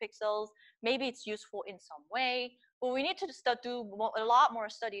set of pixels. Maybe it's useful in some way, but we need to do a lot more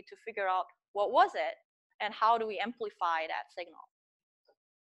study to figure out what was it and how do we amplify that signal.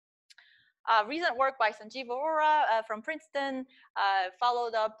 Recent work by Sanjeev Arora from Princeton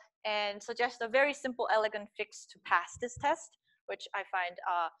followed up and suggests a very simple, elegant fix to pass this test, which I find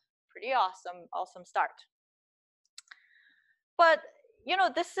a pretty awesome start. But you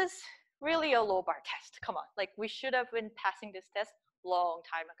know, this is really a low bar test. Come on, like we should have been passing this test long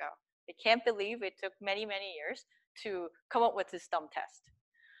time ago. I can't believe it took many years to come up with this dumb test.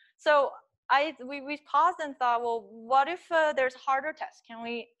 So we paused and thought, well, what if there's a harder test? Can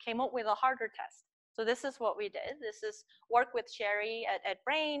we came up with a harder test? So this is what we did. This is work with Sherry at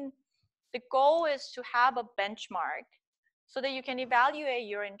Brain. The goal is to have a benchmark so that you can evaluate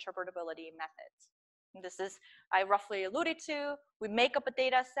your interpretability methods. And this is, I roughly alluded to, we make up a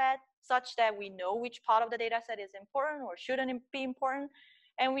data set such that we know which part of the data set is important or shouldn't be important.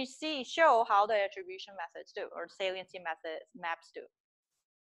 And we show how the attribution methods do, or saliency maps do.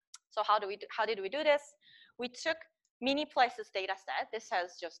 So how did we do this? We took mini places data set. This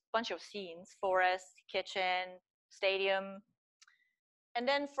has just a bunch of scenes: forest, kitchen, stadium. And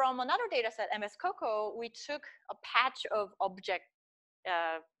then from another data set, MS Coco, we took a patch of object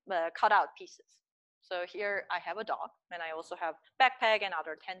cutout pieces. So here I have a dog, and I also have backpack and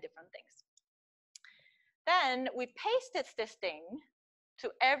other 10 different things. Then we pasted this thing to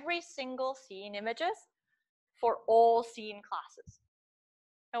every single scene images for all scene classes.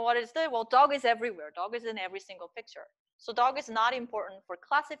 And what is that? Well, dog is everywhere. Dog is in every single picture. So dog is not important for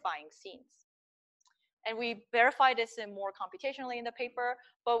classifying scenes. And we verified this more computationally in the paper,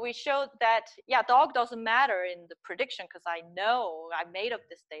 but we showed that, yeah, dog doesn't matter in the prediction because I know I made up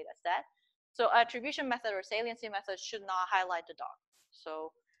this data set. So attribution method or saliency method should not highlight the dog.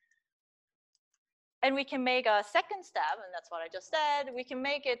 So, and we can make a second step, and that's what I just said. We can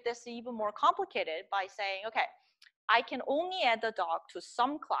make this even more complicated by saying, okay, I can only add the dog to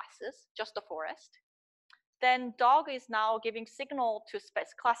some classes, just the forest. Then dog is now giving signal to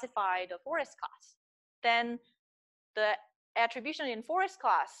classify the forest class. Then the attribution in forest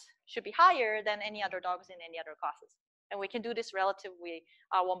class should be higher than any other dogs in any other classes. And we can do this relatively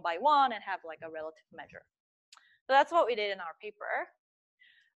one by one and have like a relative measure. So that's what we did in our paper.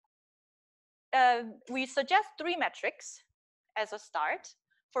 We suggest 3 metrics as a start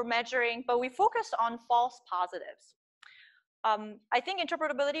for measuring, but we focused on false positives. I think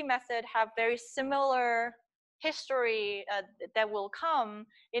interpretability method have very similar history that will come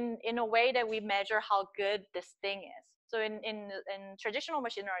in a way that we measure how good this thing is. So in traditional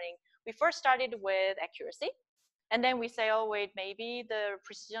machine learning, we first started with accuracy, and then we say, oh wait, maybe the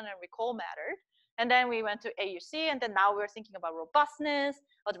precision and recall mattered. And then we went to AUC, and then now we're thinking about robustness,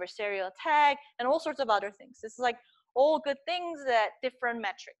 adversarial attack, and all sorts of other things. This is like all good things that different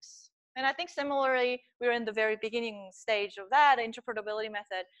metrics. And I think similarly, we're in the very beginning stage of that interpretability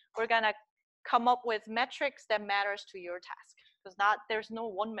method. We're gonna come up with metrics that matters to your task, because there's no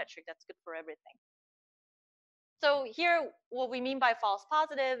one metric that's good for everything. So here, what we mean by false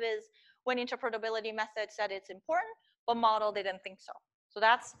positive is when interpretability method said it's important, but model didn't think so. So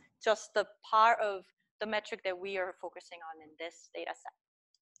that's just the part of the metric that we are focusing on in this data set.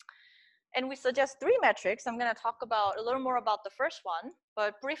 And we suggest 3 metrics. I'm going to talk about a little more about the first one,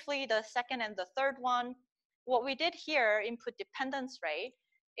 but briefly the second and the third one. What we did here, input dependence rate,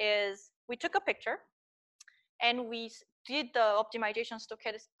 is we took a picture and we did the optimization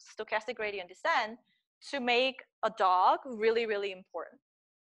stochastic gradient descent to make a dog really, really important.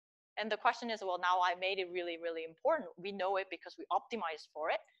 And the question is, well, now I made it really, really important. We know it because we optimized for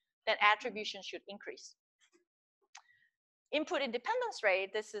it. Then attribution should increase. Input independence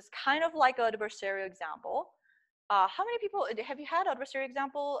rate, this is kind of like an adversarial example. How many people, have you had adversarial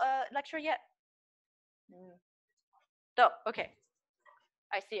example lecture yet? No, okay.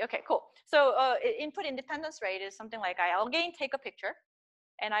 I see, okay, cool. So input independence rate is something like I'll again take a picture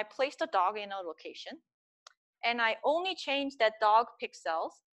and I place the dog in a location and I only change that dog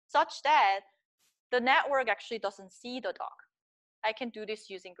pixels such that the network actually doesn't see the dog. I can do this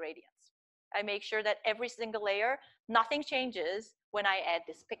using gradients. I make sure that every single layer, nothing changes when I add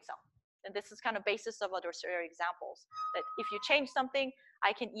this pixel. And this is kind of basis of adversarial examples, that if you change something,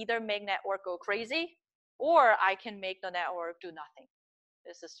 I can either make network go crazy or I can make the network do nothing.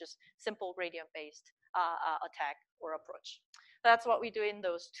 This is just simple gradient-based attack or approach. That's what we do in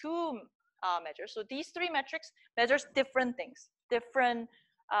those two measures. So these three metrics measures different things, different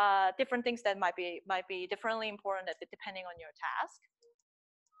things that might be differently important depending on your task.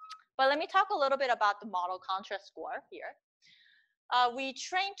 But let me talk a little bit about the model contrast score here. We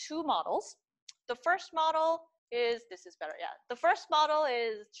trained two models. The first model is, this is better, yeah. The first model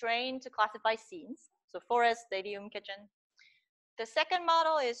is trained to classify scenes, so forest, stadium, kitchen. The second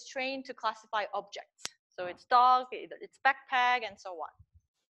model is trained to classify objects. So it's dog, it's backpack, and so on.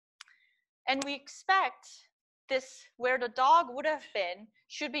 And we expect this, where the dog would have been,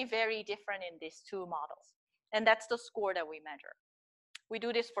 should be very different in these two models. And that's the score that we measure. We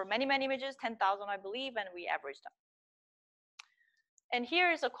do this for many, many images, 10,000 I believe, and we average them. And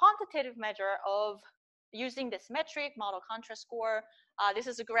here is a quantitative measure of using this metric, model contrast score. This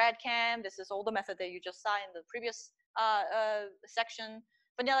is a grad cam. This is all the method that you just saw in the previous section.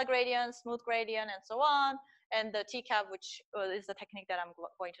 Vanilla gradient, smooth gradient, and so on. And the TCAP, which is the technique that I'm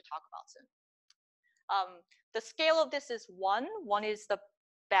going to talk about soon. The scale of this is 1. 1 is the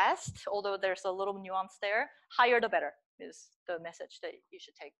best, although there's a little nuance there. Higher the better is the message that you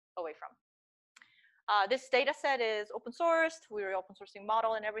should take away from. This data set is open sourced. We're open sourcing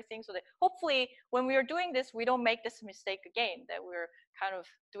model and everything, so that hopefully when we are doing this, we don't make this mistake again, that we're kind of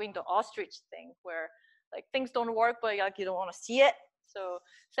doing the ostrich thing where like things don't work, but like you don't want to see it. So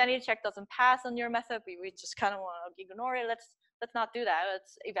sanity check doesn't pass on your method. We just kind of want to ignore it. Let's not do that.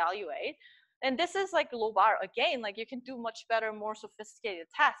 Let's evaluate. And this is like low bar again. Like you can do much better, more sophisticated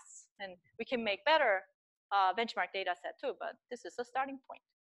tests, and we can make better benchmark data set too. But this is a starting point.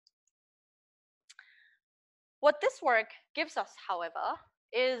 What this work gives us, however,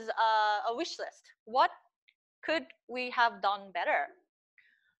 is a wish list. What could we have done better?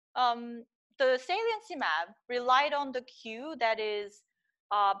 The saliency map relied on the cue that is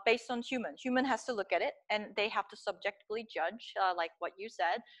based on human. Human has to look at it, and they have to subjectively judge, like what you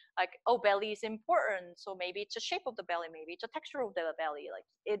said, like, oh, belly is important, so maybe it's the shape of the belly, maybe it's the texture of the belly.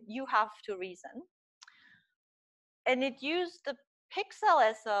 Like you have to reason. And it used the pixel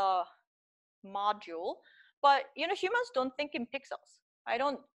as a module. But you know, humans don't think in pixels. I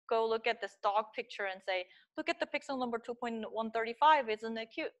don't go look at this dog picture and say, look at the pixel number 2.135, isn't it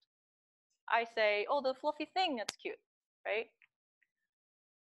cute? I say, oh, the fluffy thing, that's cute, right?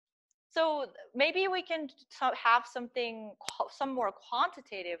 So maybe we can have something, some more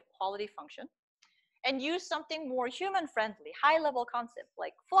quantitative quality function and use something more human-friendly, high-level concept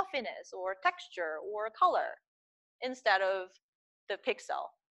like fluffiness or texture or color instead of the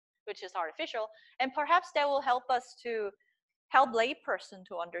pixel, which is artificial, and perhaps that will help us to help layperson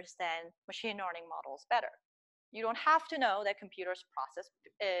to understand machine learning models better. You don't have to know that computers process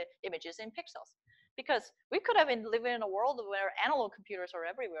images in pixels, because we could have been living in a world where analog computers are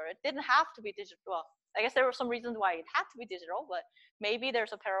everywhere. It didn't have to be digital. Well, I guess there were some reasons why it had to be digital, but maybe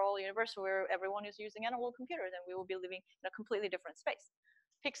there's a parallel universe where everyone is using analog computers and we will be living in a completely different space.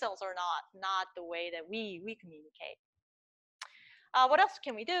 Pixels are not the way that we communicate. What else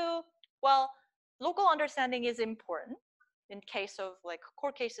can we do? Well, local understanding is important. In case of like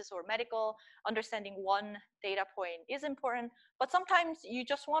court cases or medical, understanding one data point is important, but sometimes you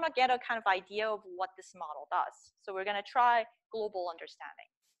just want to get a kind of idea of what this model does. So we're going to try global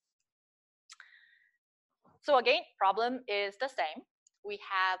understanding. So again, problem is the same. We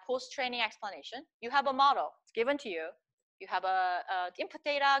have post-training explanation. You have a model, it's given to you. You have a input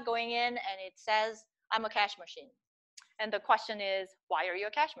data going in and it says, I'm a cash machine. And the question is, why are you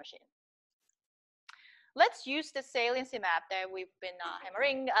a cash machine? Let's use the saliency map that we've been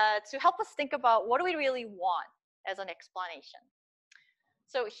hammering to help us think about what do we really want as an explanation.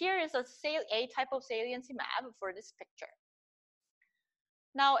 So here is a type of saliency map for this picture.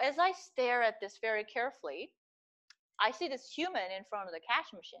 Now, as I stare at this very carefully, I see this human in front of the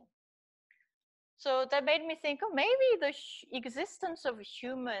cash machine. So that made me think, oh, maybe the existence of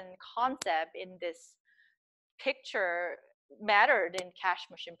human concept in this picture mattered in cash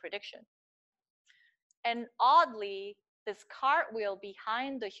machine prediction. And oddly, this cartwheel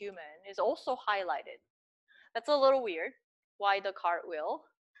behind the human is also highlighted. That's a little weird. Why the cartwheel?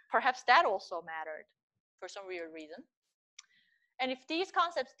 Perhaps that also mattered for some weird reason. And if these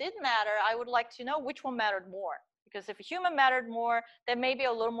concepts did matter, I would like to know which one mattered more. Because if a human mattered more, that may be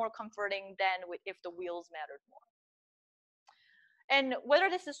a little more comforting than if the wheels mattered more. And whether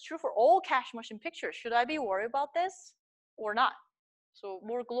this is true for all cash machine pictures, should I be worried about this or not? So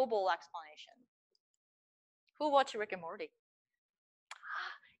more global explanation. Who watched Rick and Morty?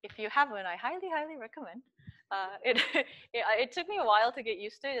 If you haven't, I highly, highly recommend. It took me a while to get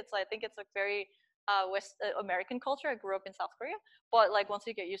used to it. I think it's a very West American culture. I grew up in South Korea, but like once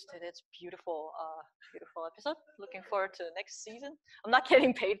you get used to it, it's beautiful, beautiful episode. Looking forward to the next season. I'm not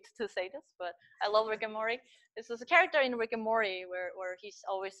getting paid to say this, but I love Rick and Morty. This is a character in Rick and Morty where he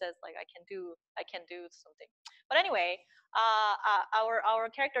always says like I can do something. But anyway, our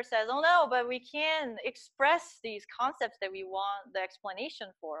character says, oh no, but we can express these concepts that we want the explanation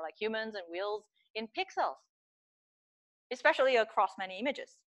for, like humans and wheels, in pixels, especially across many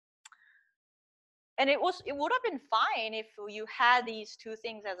images. And it would have been fine if you had these two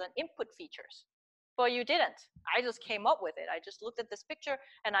things as an input features, but you didn't. I just came up with it. I just looked at this picture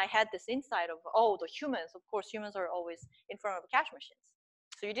and I had this insight of, oh, the humans, of course, humans are always in front of cash machines.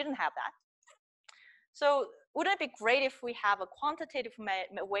 So you didn't have that. So wouldn't it be great if we have a quantitative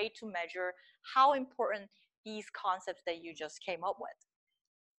way to measure how important these concepts that you just came up with?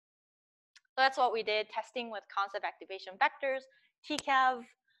 So that's what we did, testing with concept activation vectors, TCAV.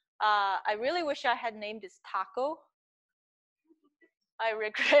 I really wish I had named this taco. I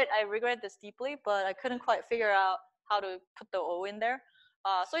regret this deeply, but I couldn't quite figure out how to put the O in there.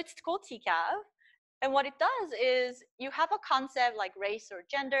 So it's called TCAV. And what it does is you have a concept like race or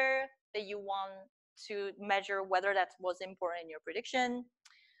gender that you want to measure whether that was important in your prediction.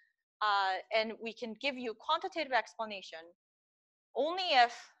 And we can give you quantitative explanation only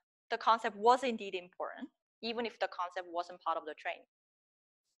if the concept was indeed important, even if the concept wasn't part of the train.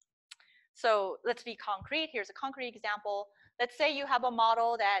 So let's be concrete. Here's a concrete example. Let's say you have a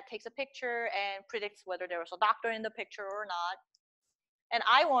model that takes a picture and predicts whether there was a doctor in the picture or not. And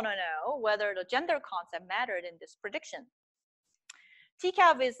I want to know whether the gender concept mattered in this prediction.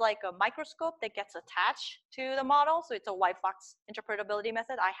 TCAV is like a microscope that gets attached to the model. So it's a white box interpretability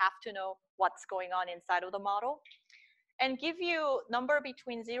method. I have to know what's going on inside of the model. And give you number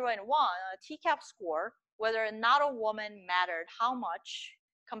between 0 and 1, a TCAV score, whether or not a woman mattered how much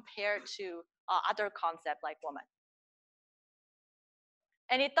compared to other concept like woman.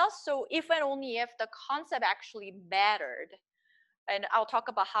 And it does so if and only if the concept actually mattered. And I'll talk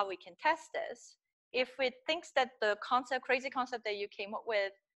about how we can test this. If it thinks that the concept, crazy concept that you came up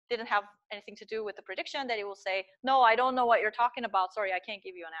with didn't have anything to do with the prediction, that it will say, no, I don't know what you're talking about. Sorry, I can't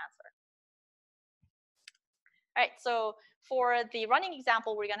give you an answer. All right, so for the running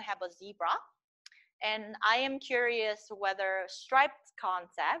example, we're gonna have a zebra. And I am curious whether striped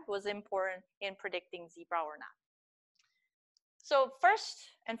concept was important in predicting zebra or not. So first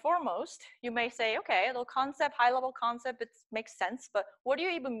and foremost, you may say, okay, the concept, high-level concept, it makes sense, but what do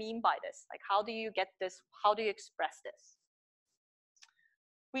you even mean by this? Like, how do you get this? How do you express this?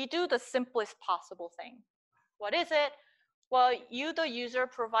 We do the simplest possible thing. What is it? Well, you, the user,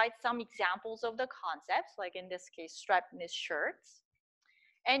 provide some examples of the concepts, like in this case, striped knit shirts.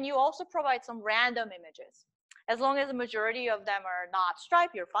 And you also provide some random images. As long as the majority of them are not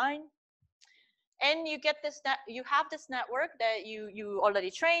striped, you're fine. And you get this, you have this network that you already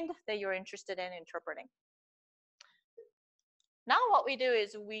trained that you're interested in interpreting. Now what we do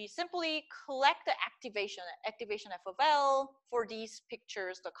is we simply collect the activation f of L for these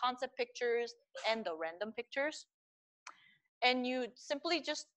pictures, the concept pictures and the random pictures. And you simply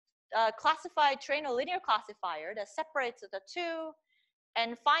just train a linear classifier that separates the two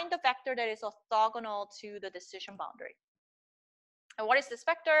and find the vector that is orthogonal to the decision boundary. And what is this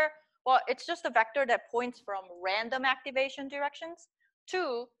vector? Well, it's just a vector that points from random activation directions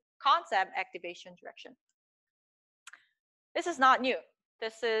to concept activation direction. This is not new.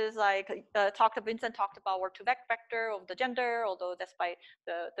 This is like Vincent talked about word-to vector of the gender, although despite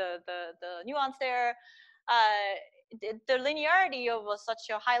the nuance there, the linearity of such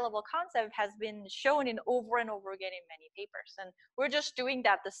a high-level concept has been shown in over and over again in many papers, and we're just doing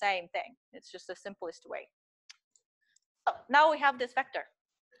that the same thing. It's just the simplest way. So now we have this vector.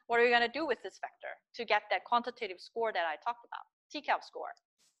 What are we going to do with this vector to get that quantitative score that I talked about, TCAV score?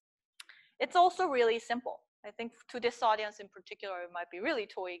 It's also really simple. I think to this audience in particular, it might be really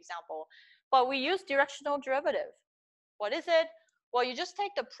toy example. But we use directional derivative. What is it? Well, you just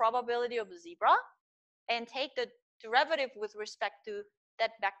take the probability of a zebra and take the derivative with respect to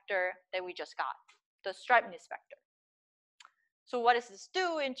that vector that we just got, the stripeness vector. So what does this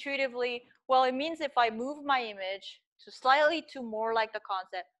do intuitively? Well, it means if I move my image to slightly to more like the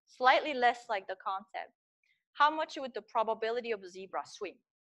concept, slightly less like the concept, how much would the probability of a zebra swing?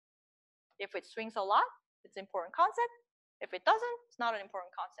 If it swings a lot, it's an important concept. If it doesn't, it's not an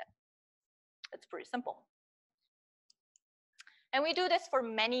important concept. It's pretty simple. And we do this for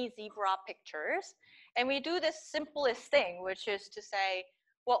many zebra pictures. And we do this simplest thing, which is to say,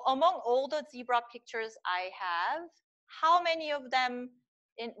 well, among all the zebra pictures I have, how many of them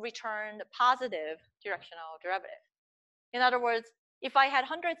return positive directional derivative? In other words, if I had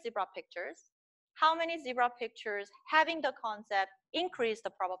 100 zebra pictures, how many zebra pictures having the concept increase the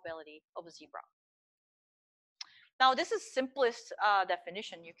probability of a zebra? Now, this is simplest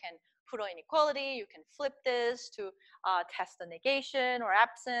definition. You can put an inequality, you can flip this to test the negation or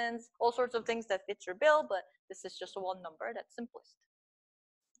absence, all sorts of things that fit your bill, but this is just one number that's simplest.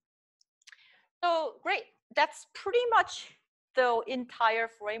 So great, that's pretty much the entire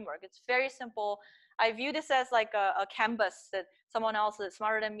framework. It's very simple. I view this as like a canvas that someone else that's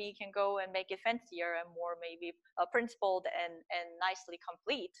smarter than me can go and make it fancier and more maybe principled and nicely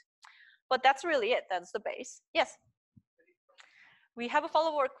complete. But that's really it, that's the base. Yes? We have a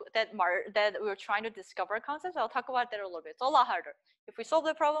follow-up that we're trying to discover concepts. I'll talk about that a little bit. It's a lot harder. If we solve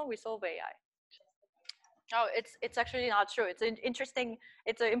the problem, we solve AI. Oh, it's actually not true. It's an interesting,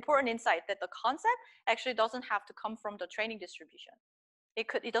 it's an important insight that the concept actually doesn't have to come from the training distribution.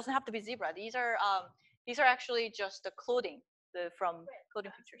 It doesn't have to be zebra. These are actually just the clothing from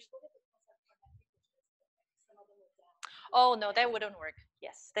clothing pictures. Oh no, that wouldn't work.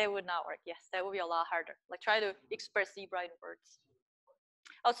 Yes, that would not work. Yes, that would be a lot harder. Like try to express zebra in words.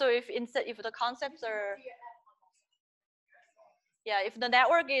 Also, if the concepts are, yeah, if the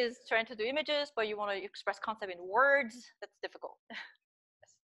network is trying to do images, but you want to express concept in words, that's difficult. Yes.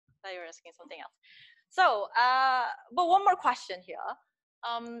 Now you're asking something else. So, but one more question here.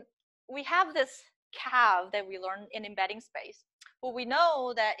 We have this CAV that we learned in embedding space, but we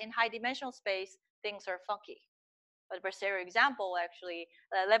know that in high dimensional space, things are funky. But Berkeley example actually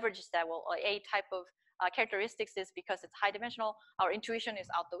leverages that. Well, a type of characteristics is because it's high dimensional, our intuition is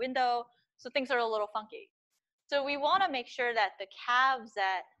out the window, so things are a little funky. So we want to make sure that the CAVs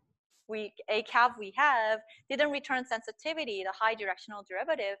that a CAV we have didn't return sensitivity to high directional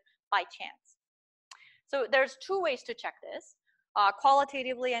derivative by chance. So there's two ways to check this,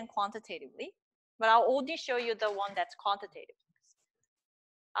 qualitatively and quantitatively, but I'll only show you the one that's quantitative.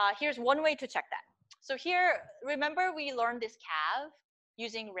 Here's one way to check that. So here, remember we learned this CAV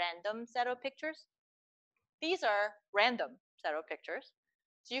using random set of pictures? These are random set of pictures.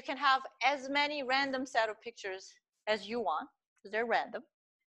 So you can have as many random set of pictures as you want, because they're random.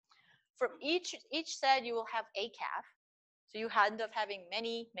 From each set, you will have a CAV. So you end up having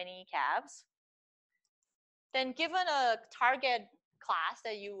many CAVs. Then given a target class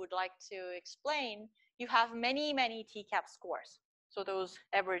that you would like to explain, you have many TCAP scores. So those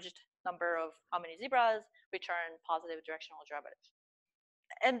averaged number of how many zebras return positive directional derivative.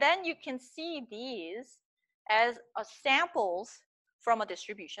 And then you can see these as samples from a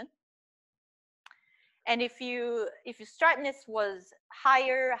distribution. And if stripeness was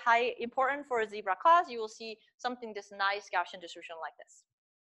important for a zebra class, you will see something this nice Gaussian distribution like this.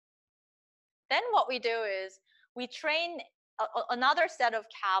 Then what we do is we train another set of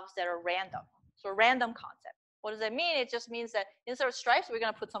CAVs that are random. So random concept. What does that mean? It just means that instead of stripes, we're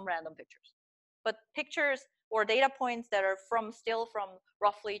going to put some random pictures. But pictures or data points that are still from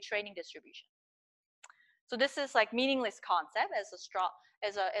roughly training distribution. So this is like meaningless concept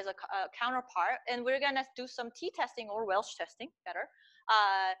as a counterpart, and we're going to do some t-testing or Welsh testing better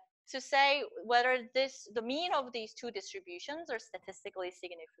to say whether the mean of these two distributions are statistically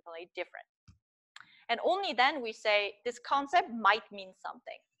significantly different. And only then we say this concept might mean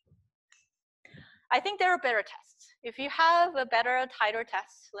something. I think there are better tests. If you have a better, tighter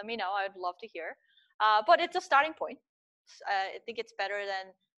test, let me know. I'd love to hear. But it's a starting point. I think it's better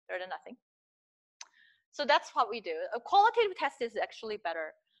than nothing. So that's what we do. A qualitative test is actually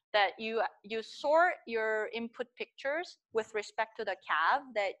better. That you sort your input pictures with respect to the CAV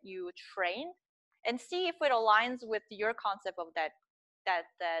that you train, and see if it aligns with your concept of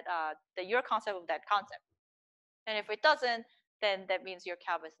your concept of that concept. And if it doesn't, then that means your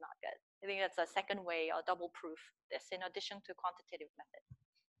CAV is not good. I think that's a second way, I'll double proof this in addition to quantitative method.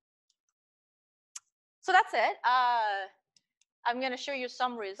 So that's it. I'm going to show you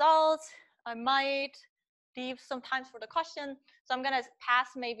some results. I might leave some time for the question. So I'm gonna pass,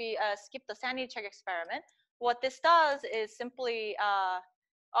 maybe skip the sanity check experiment. What this does is simply,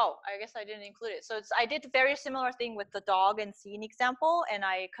 oh, I guess I didn't include it. So I did a very similar thing with the dog and scene example, and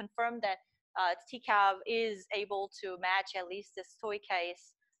I confirmed that TCAV is able to match at least this toy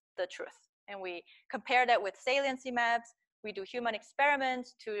case, the truth. And we compare that with saliency maps. We do human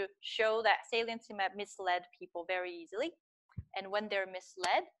experiments to show that saliency map misled people very easily. And when they're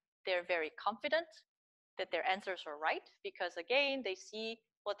misled, they're very confident that their answers are right, because again, they see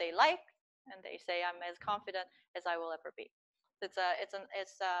what they like and they say, I'm as confident as I will ever be.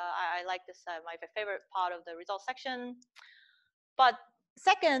 I like this, my favorite part of the results section. But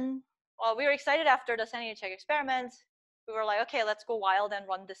second, well, we were excited after the sanity check experiment. We were like, okay, let's go wild and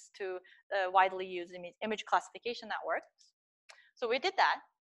run this to widely used image classification networks. So we did that.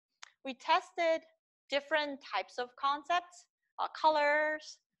 We tested different types of concepts,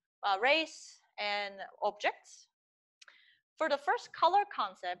 colors, race, and objects. For the first color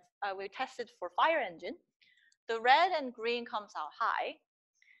concept, we tested for fire engine. The red and green comes out high.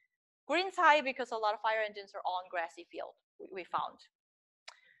 Green's high because a lot of fire engines are on grassy field, we found.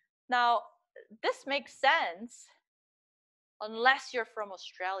 Now, this makes sense unless you're from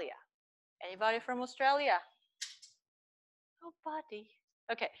Australia. Anybody from Australia? Nobody.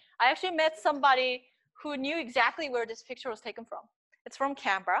 Okay, I actually met somebody who knew exactly where this picture was taken from. It's from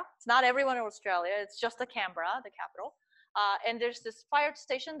Canberra. It's not everyone in Australia. It's just the Canberra, the capital. And there's this fire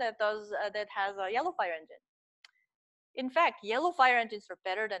station that has a yellow fire engine. In fact, yellow fire engines are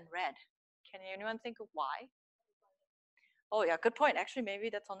better than red. Can anyone think of why? Oh yeah, good point. Actually, maybe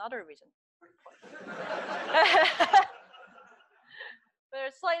that's another reason. But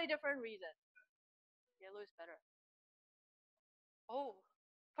a slightly different reason. Yellow is better. Oh,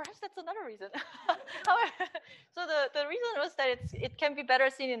 perhaps that's another reason. So the reason was that it can be better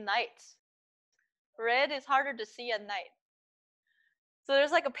seen in night. Red is harder to see at night. So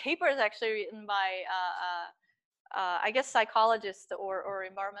there's like a paper is actually written by I guess psychologists or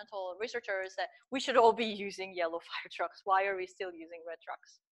environmental researchers that we should all be using yellow fire trucks. Why are we still using red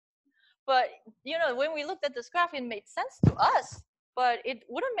trucks? But you know, when we looked at this graph, it made sense to us, but it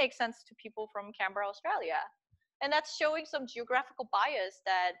wouldn't make sense to people from Canberra, Australia. And that's showing some geographical bias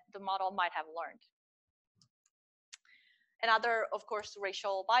that the model might have learned. And other, of course,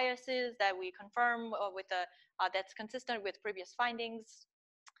 racial biases that we confirm with that's consistent with previous findings.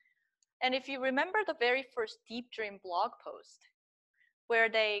 And if you remember the very first Deep Dream blog post, where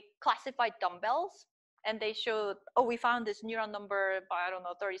they classified dumbbells, and they showed, oh, we found this neuron number by, I don't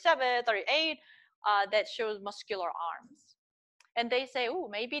know, 37, 38, that shows muscular arms. And they say, oh,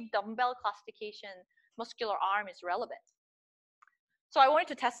 maybe dumbbell classification, muscular arm is relevant. So I wanted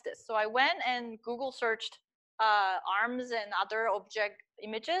to test this. So I went and Google searched arms and other object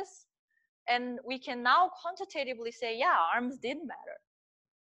images. And we can now quantitatively say, yeah, arms did matter.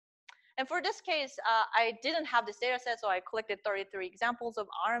 And for this case, I didn't have this data set, so I collected 33 examples of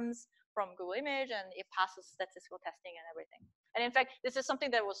arms from Google Image, and it passes statistical testing and everything. And in fact, this is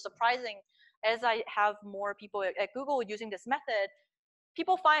something that was surprising. As I have more people at Google using this method,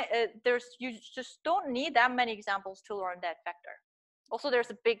 people find you just don't need that many examples to learn that vector. Also,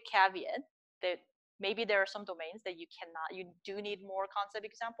 there's a big caveat that maybe there are some domains that you do need more concept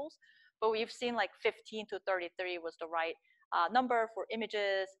examples, but we've seen like 15 to 33 was the right number for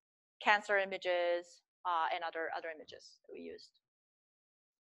images, cancer images, and other images that we used.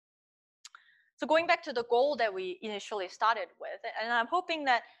 So going back to the goal that we initially started with, and I'm hoping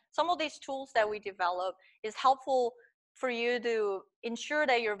that some of these tools that we develop is helpful for you to ensure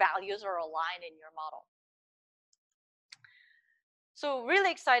that your values are aligned in your model. So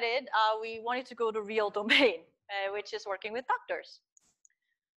really excited, we wanted to go to real domain, which is working with doctors.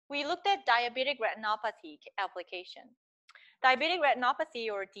 We looked at diabetic retinopathy application. Diabetic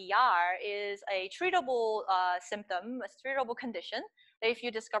retinopathy, or DR, is a treatable symptom, a treatable condition that if you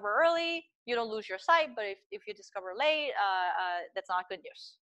discover early, you don't lose your sight, but if you discover late, that's not good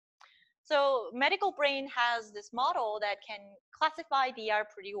news. So Medical Brain has this model that can classify DR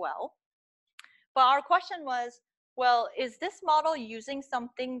pretty well. But our question was, well, is this model using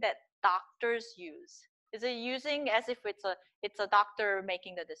something that doctors use? Is it using as if it's a doctor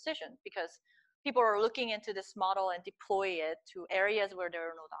making the decision? Because people are looking into this model and deploy it to areas where there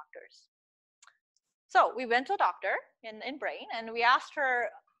are no doctors. So we went to a doctor in Brain, and we asked her,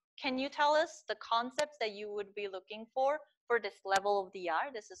 can you tell us the concepts that you would be looking for this level of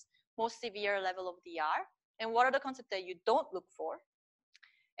DR? This is most severe level of DR. And what are the concepts that you don't look for?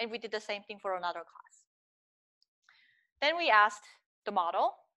 And we did the same thing for another class. Then we asked the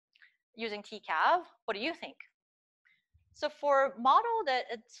model, using TCAV, what do you think? So for model that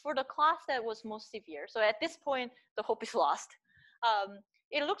it's for the class that was most severe. So at this point, the hope is lost.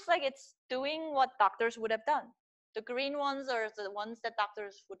 It looks like it's doing what doctors would have done. The green ones are the ones that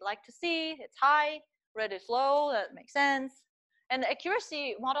doctors would like to see. It's high. Red is low. That makes sense. And the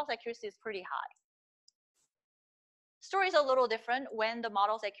accuracy, model's accuracy is pretty high. Story is a little different when the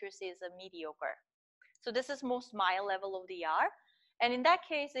model's accuracy is a mediocre. So this is most mild level of DR. And in that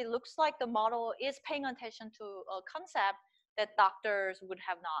case, it looks like the model is paying attention to a concept that doctors would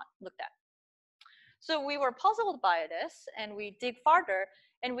have not looked at. So we were puzzled by this, and we dig farther,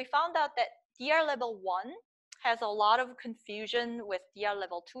 and we found out that DR level 1 has a lot of confusion with DR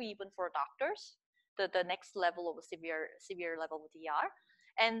level 2 even for doctors, the next level of severe level of DR.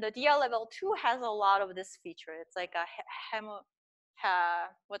 And the DR level 2 has a lot of this feature. It's like a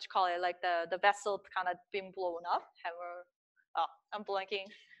what you call it, like the vessel kind of being blown up. I'm blanking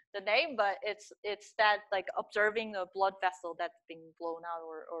the name, but it's that like observing a blood vessel that's being blown out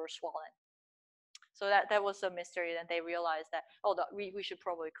or swollen. So that was a mystery. Then they realized that, oh, we should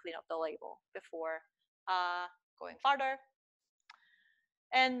probably clean up the label before going farther.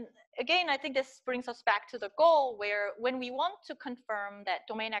 And again, I think this brings us back to the goal where when we want to confirm that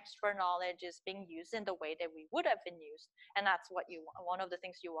domain expert knowledge is being used in the way that we would have been used, and that's what you want, one of the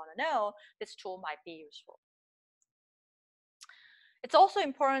things you want to know, this tool might be useful. It's also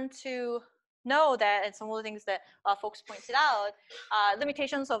important to know that, and some of the things that folks pointed out,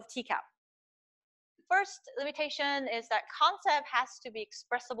 limitations of TCAP. First limitation is that concept has to be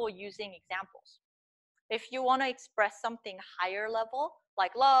expressible using examples. If you want to express something higher level,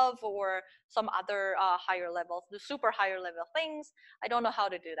 like love or some other higher level, the super higher level things, I don't know how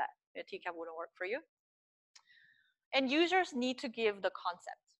to do that. The TCAP wouldn't work for you. And users need to give the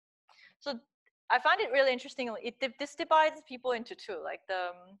concept. So I find it really interesting. This divides people into two. Like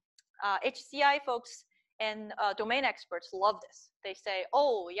the HCI folks and domain experts love this. They say,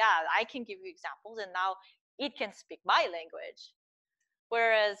 oh yeah, I can give you examples and now it can speak my language.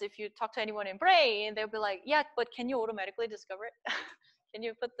 Whereas if you talk to anyone in Brain, they'll be like, yeah, but can you automatically discover it? Can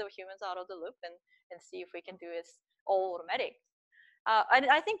you put the humans out of the loop and see if we can do it all automatic? And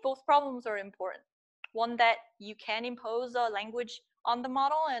I think both problems are important. One, that you can impose a language on the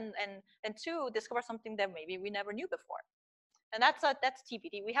model, and two, discover something that maybe we never knew before. And that's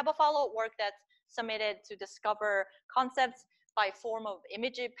TBD. We have a follow-up work that's submitted to discover concepts by form of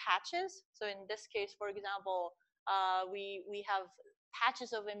image patches. So in this case, for example, we have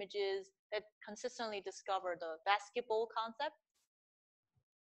patches of images that consistently discover the basketball concept.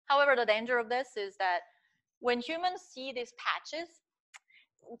 However, the danger of this is that when humans see these patches,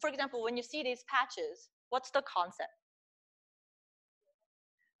 for example, when you see these patches, what's the concept?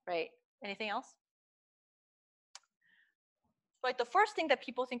 Right? Anything else? Like the first thing that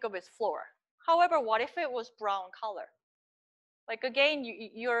people think of is floor. However, what if it was brown color? Like again,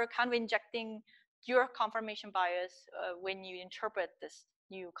 you're kind of injecting your confirmation bias when you interpret this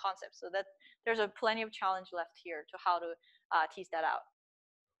new concept. So that there's plenty of challenge left here to how to tease that out.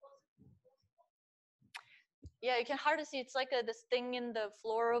 Yeah, you can hardly see. It's like this thing in the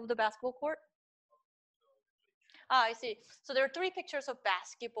floor of the basketball court. Ah, I see. So there are 3 pictures of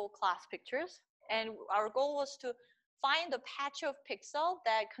basketball class pictures, and our goal was to find a patch of pixel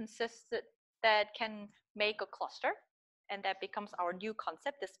that can make a cluster, and that becomes our new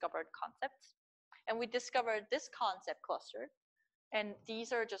concept, discovered concepts. And we discovered this concept cluster, and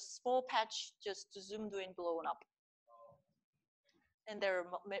these are just small patch, just zoomed in, blown up. And there are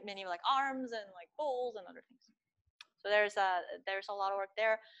many like arms and like balls and other things. So there's a lot of work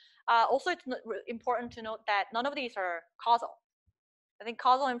there. Also, it's important to note that none of these are causal. I think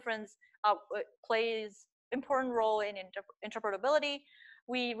causal inference plays important role in interpretability.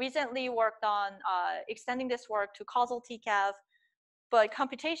 We recently worked on extending this work to causal TCAF, but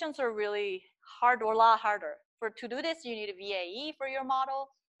computations are really hard or a lot harder. To do this, you need a VAE for your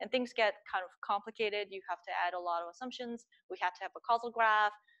model, and things get kind of complicated. You have to add a lot of assumptions. We have to have a causal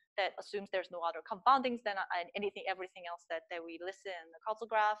graph that assumes there's no other confoundings than everything else that we list in the causal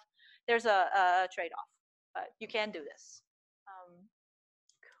graph. There's a trade-off, but you can do this.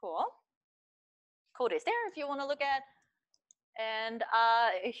 Cool. Code is there if you want to look at. And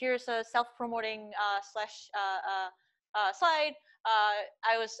here's a self-promoting slide.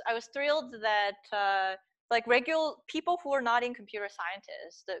 I was thrilled that like regular people who are not in computer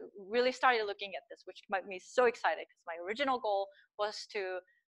scientists that really started looking at this, which made me so excited because my original goal was to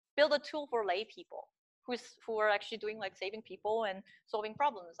build a tool for lay people who are actually doing like saving people and solving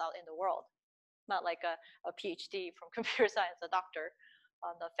problems out in the world, not like a PhD from computer science, a doctor.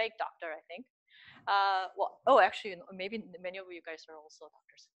 on the fake doctor, I think. Well, oh, actually, maybe many of you guys are also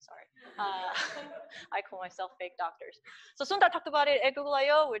doctors. Sorry. I call myself fake doctors. So Sundar talked about it at Google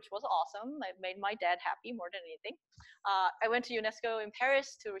I/O, which was awesome. It made my dad happy more than anything. I went to UNESCO in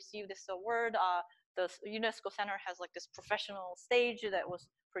Paris to receive this award. The UNESCO Center has like this professional stage that was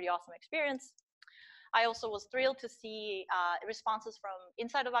pretty awesome experience. I also was thrilled to see responses from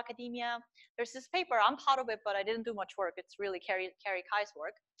inside of academia. There's this paper, I'm part of it, but I didn't do much work. It's really Carrie Kai's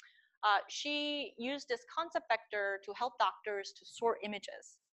work. She used this concept vector to help doctors to sort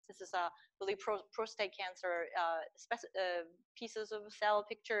images. This is really prostate cancer pieces of cell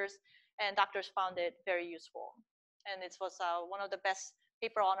pictures, and doctors found it very useful. And it was one of the best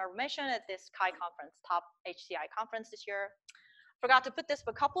paper on our mission at this CHI conference, top HCI conference this year. Forgot to put this,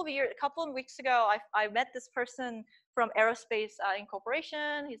 but a couple of weeks ago, I met this person from Aerospace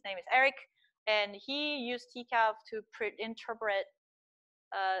Incorporation. His name is Eric, and he used TCAF to interpret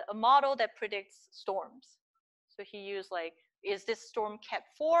a model that predicts storms. So he used like, is this storm Cat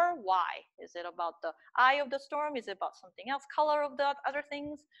 4? Why? Is it about the eye of the storm? Is it about something else, color of the other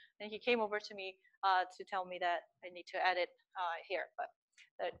things? And he came over to me to tell me that I need to edit here, but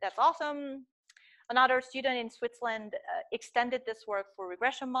that's awesome. Another student in Switzerland extended this work for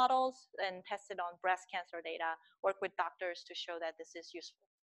regression models and tested on breast cancer data, worked with doctors to show that this is useful.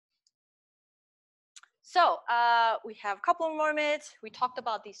 So we have a couple more minutes. We talked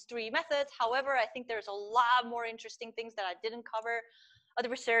about these 3 methods. However, I think there's a lot more interesting things that I didn't cover.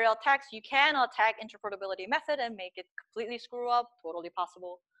 Adversarial attacks, you can attack interpretability method and make it completely screw up, totally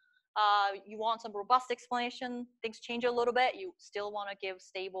possible. You want some robust explanation, things change a little bit, you still want to give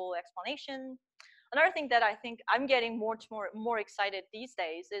stable explanation. Another thing that I think I'm getting more excited these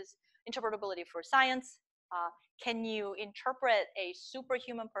days is interpretability for science. Can you interpret a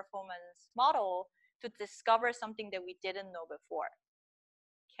superhuman performance model to discover something that we didn't know before?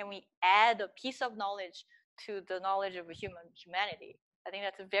 Can we add a piece of knowledge to the knowledge of humanity? I think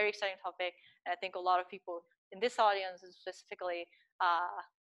that's a very exciting topic, and I think a lot of people in this audience specifically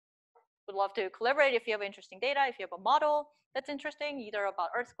would love to collaborate if you have interesting data, if you have a model that's interesting, either about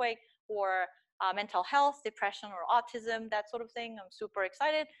earthquake or mental health, depression, or autism, that sort of thing. I'm super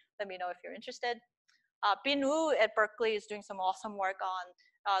excited. Let me know if you're interested. Bin Wu at Berkeley is doing some awesome work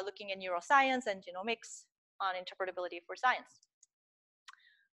on looking at neuroscience and genomics on interpretability for science.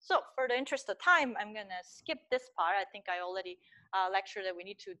 So for the interest of time, I'm going to skip this part. I think I already lectured that we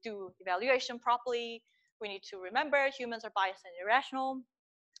need to do evaluation properly. We need to remember humans are biased and irrational.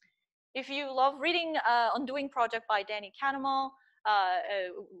 If you love reading Undoing Project by Danny Kahneman,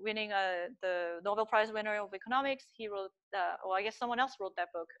 winning the Nobel Prize winner of economics, he wrote, well, I guess someone else wrote that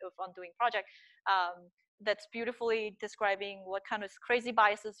book of Undoing Project. That's beautifully describing what kind of crazy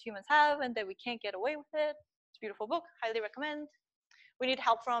biases humans have and that we can't get away with it. It's a beautiful book, highly recommend. We need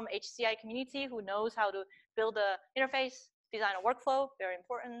help from HCI community who knows how to build an interface, design a workflow, very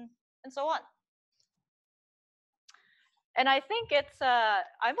important, and so on. And I think it's,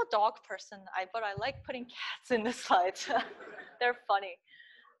 I'm a dog person, but I like putting cats in the slides. They're funny.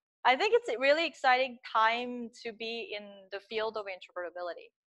 I think it's a really exciting time to be in the field of interpretability.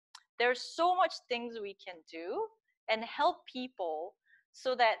 There's so much things we can do and help people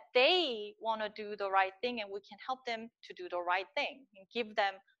so that they want to do the right thing, and we can help them to do the right thing and give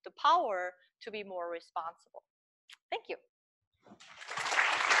them the power to be more responsible. Thank you.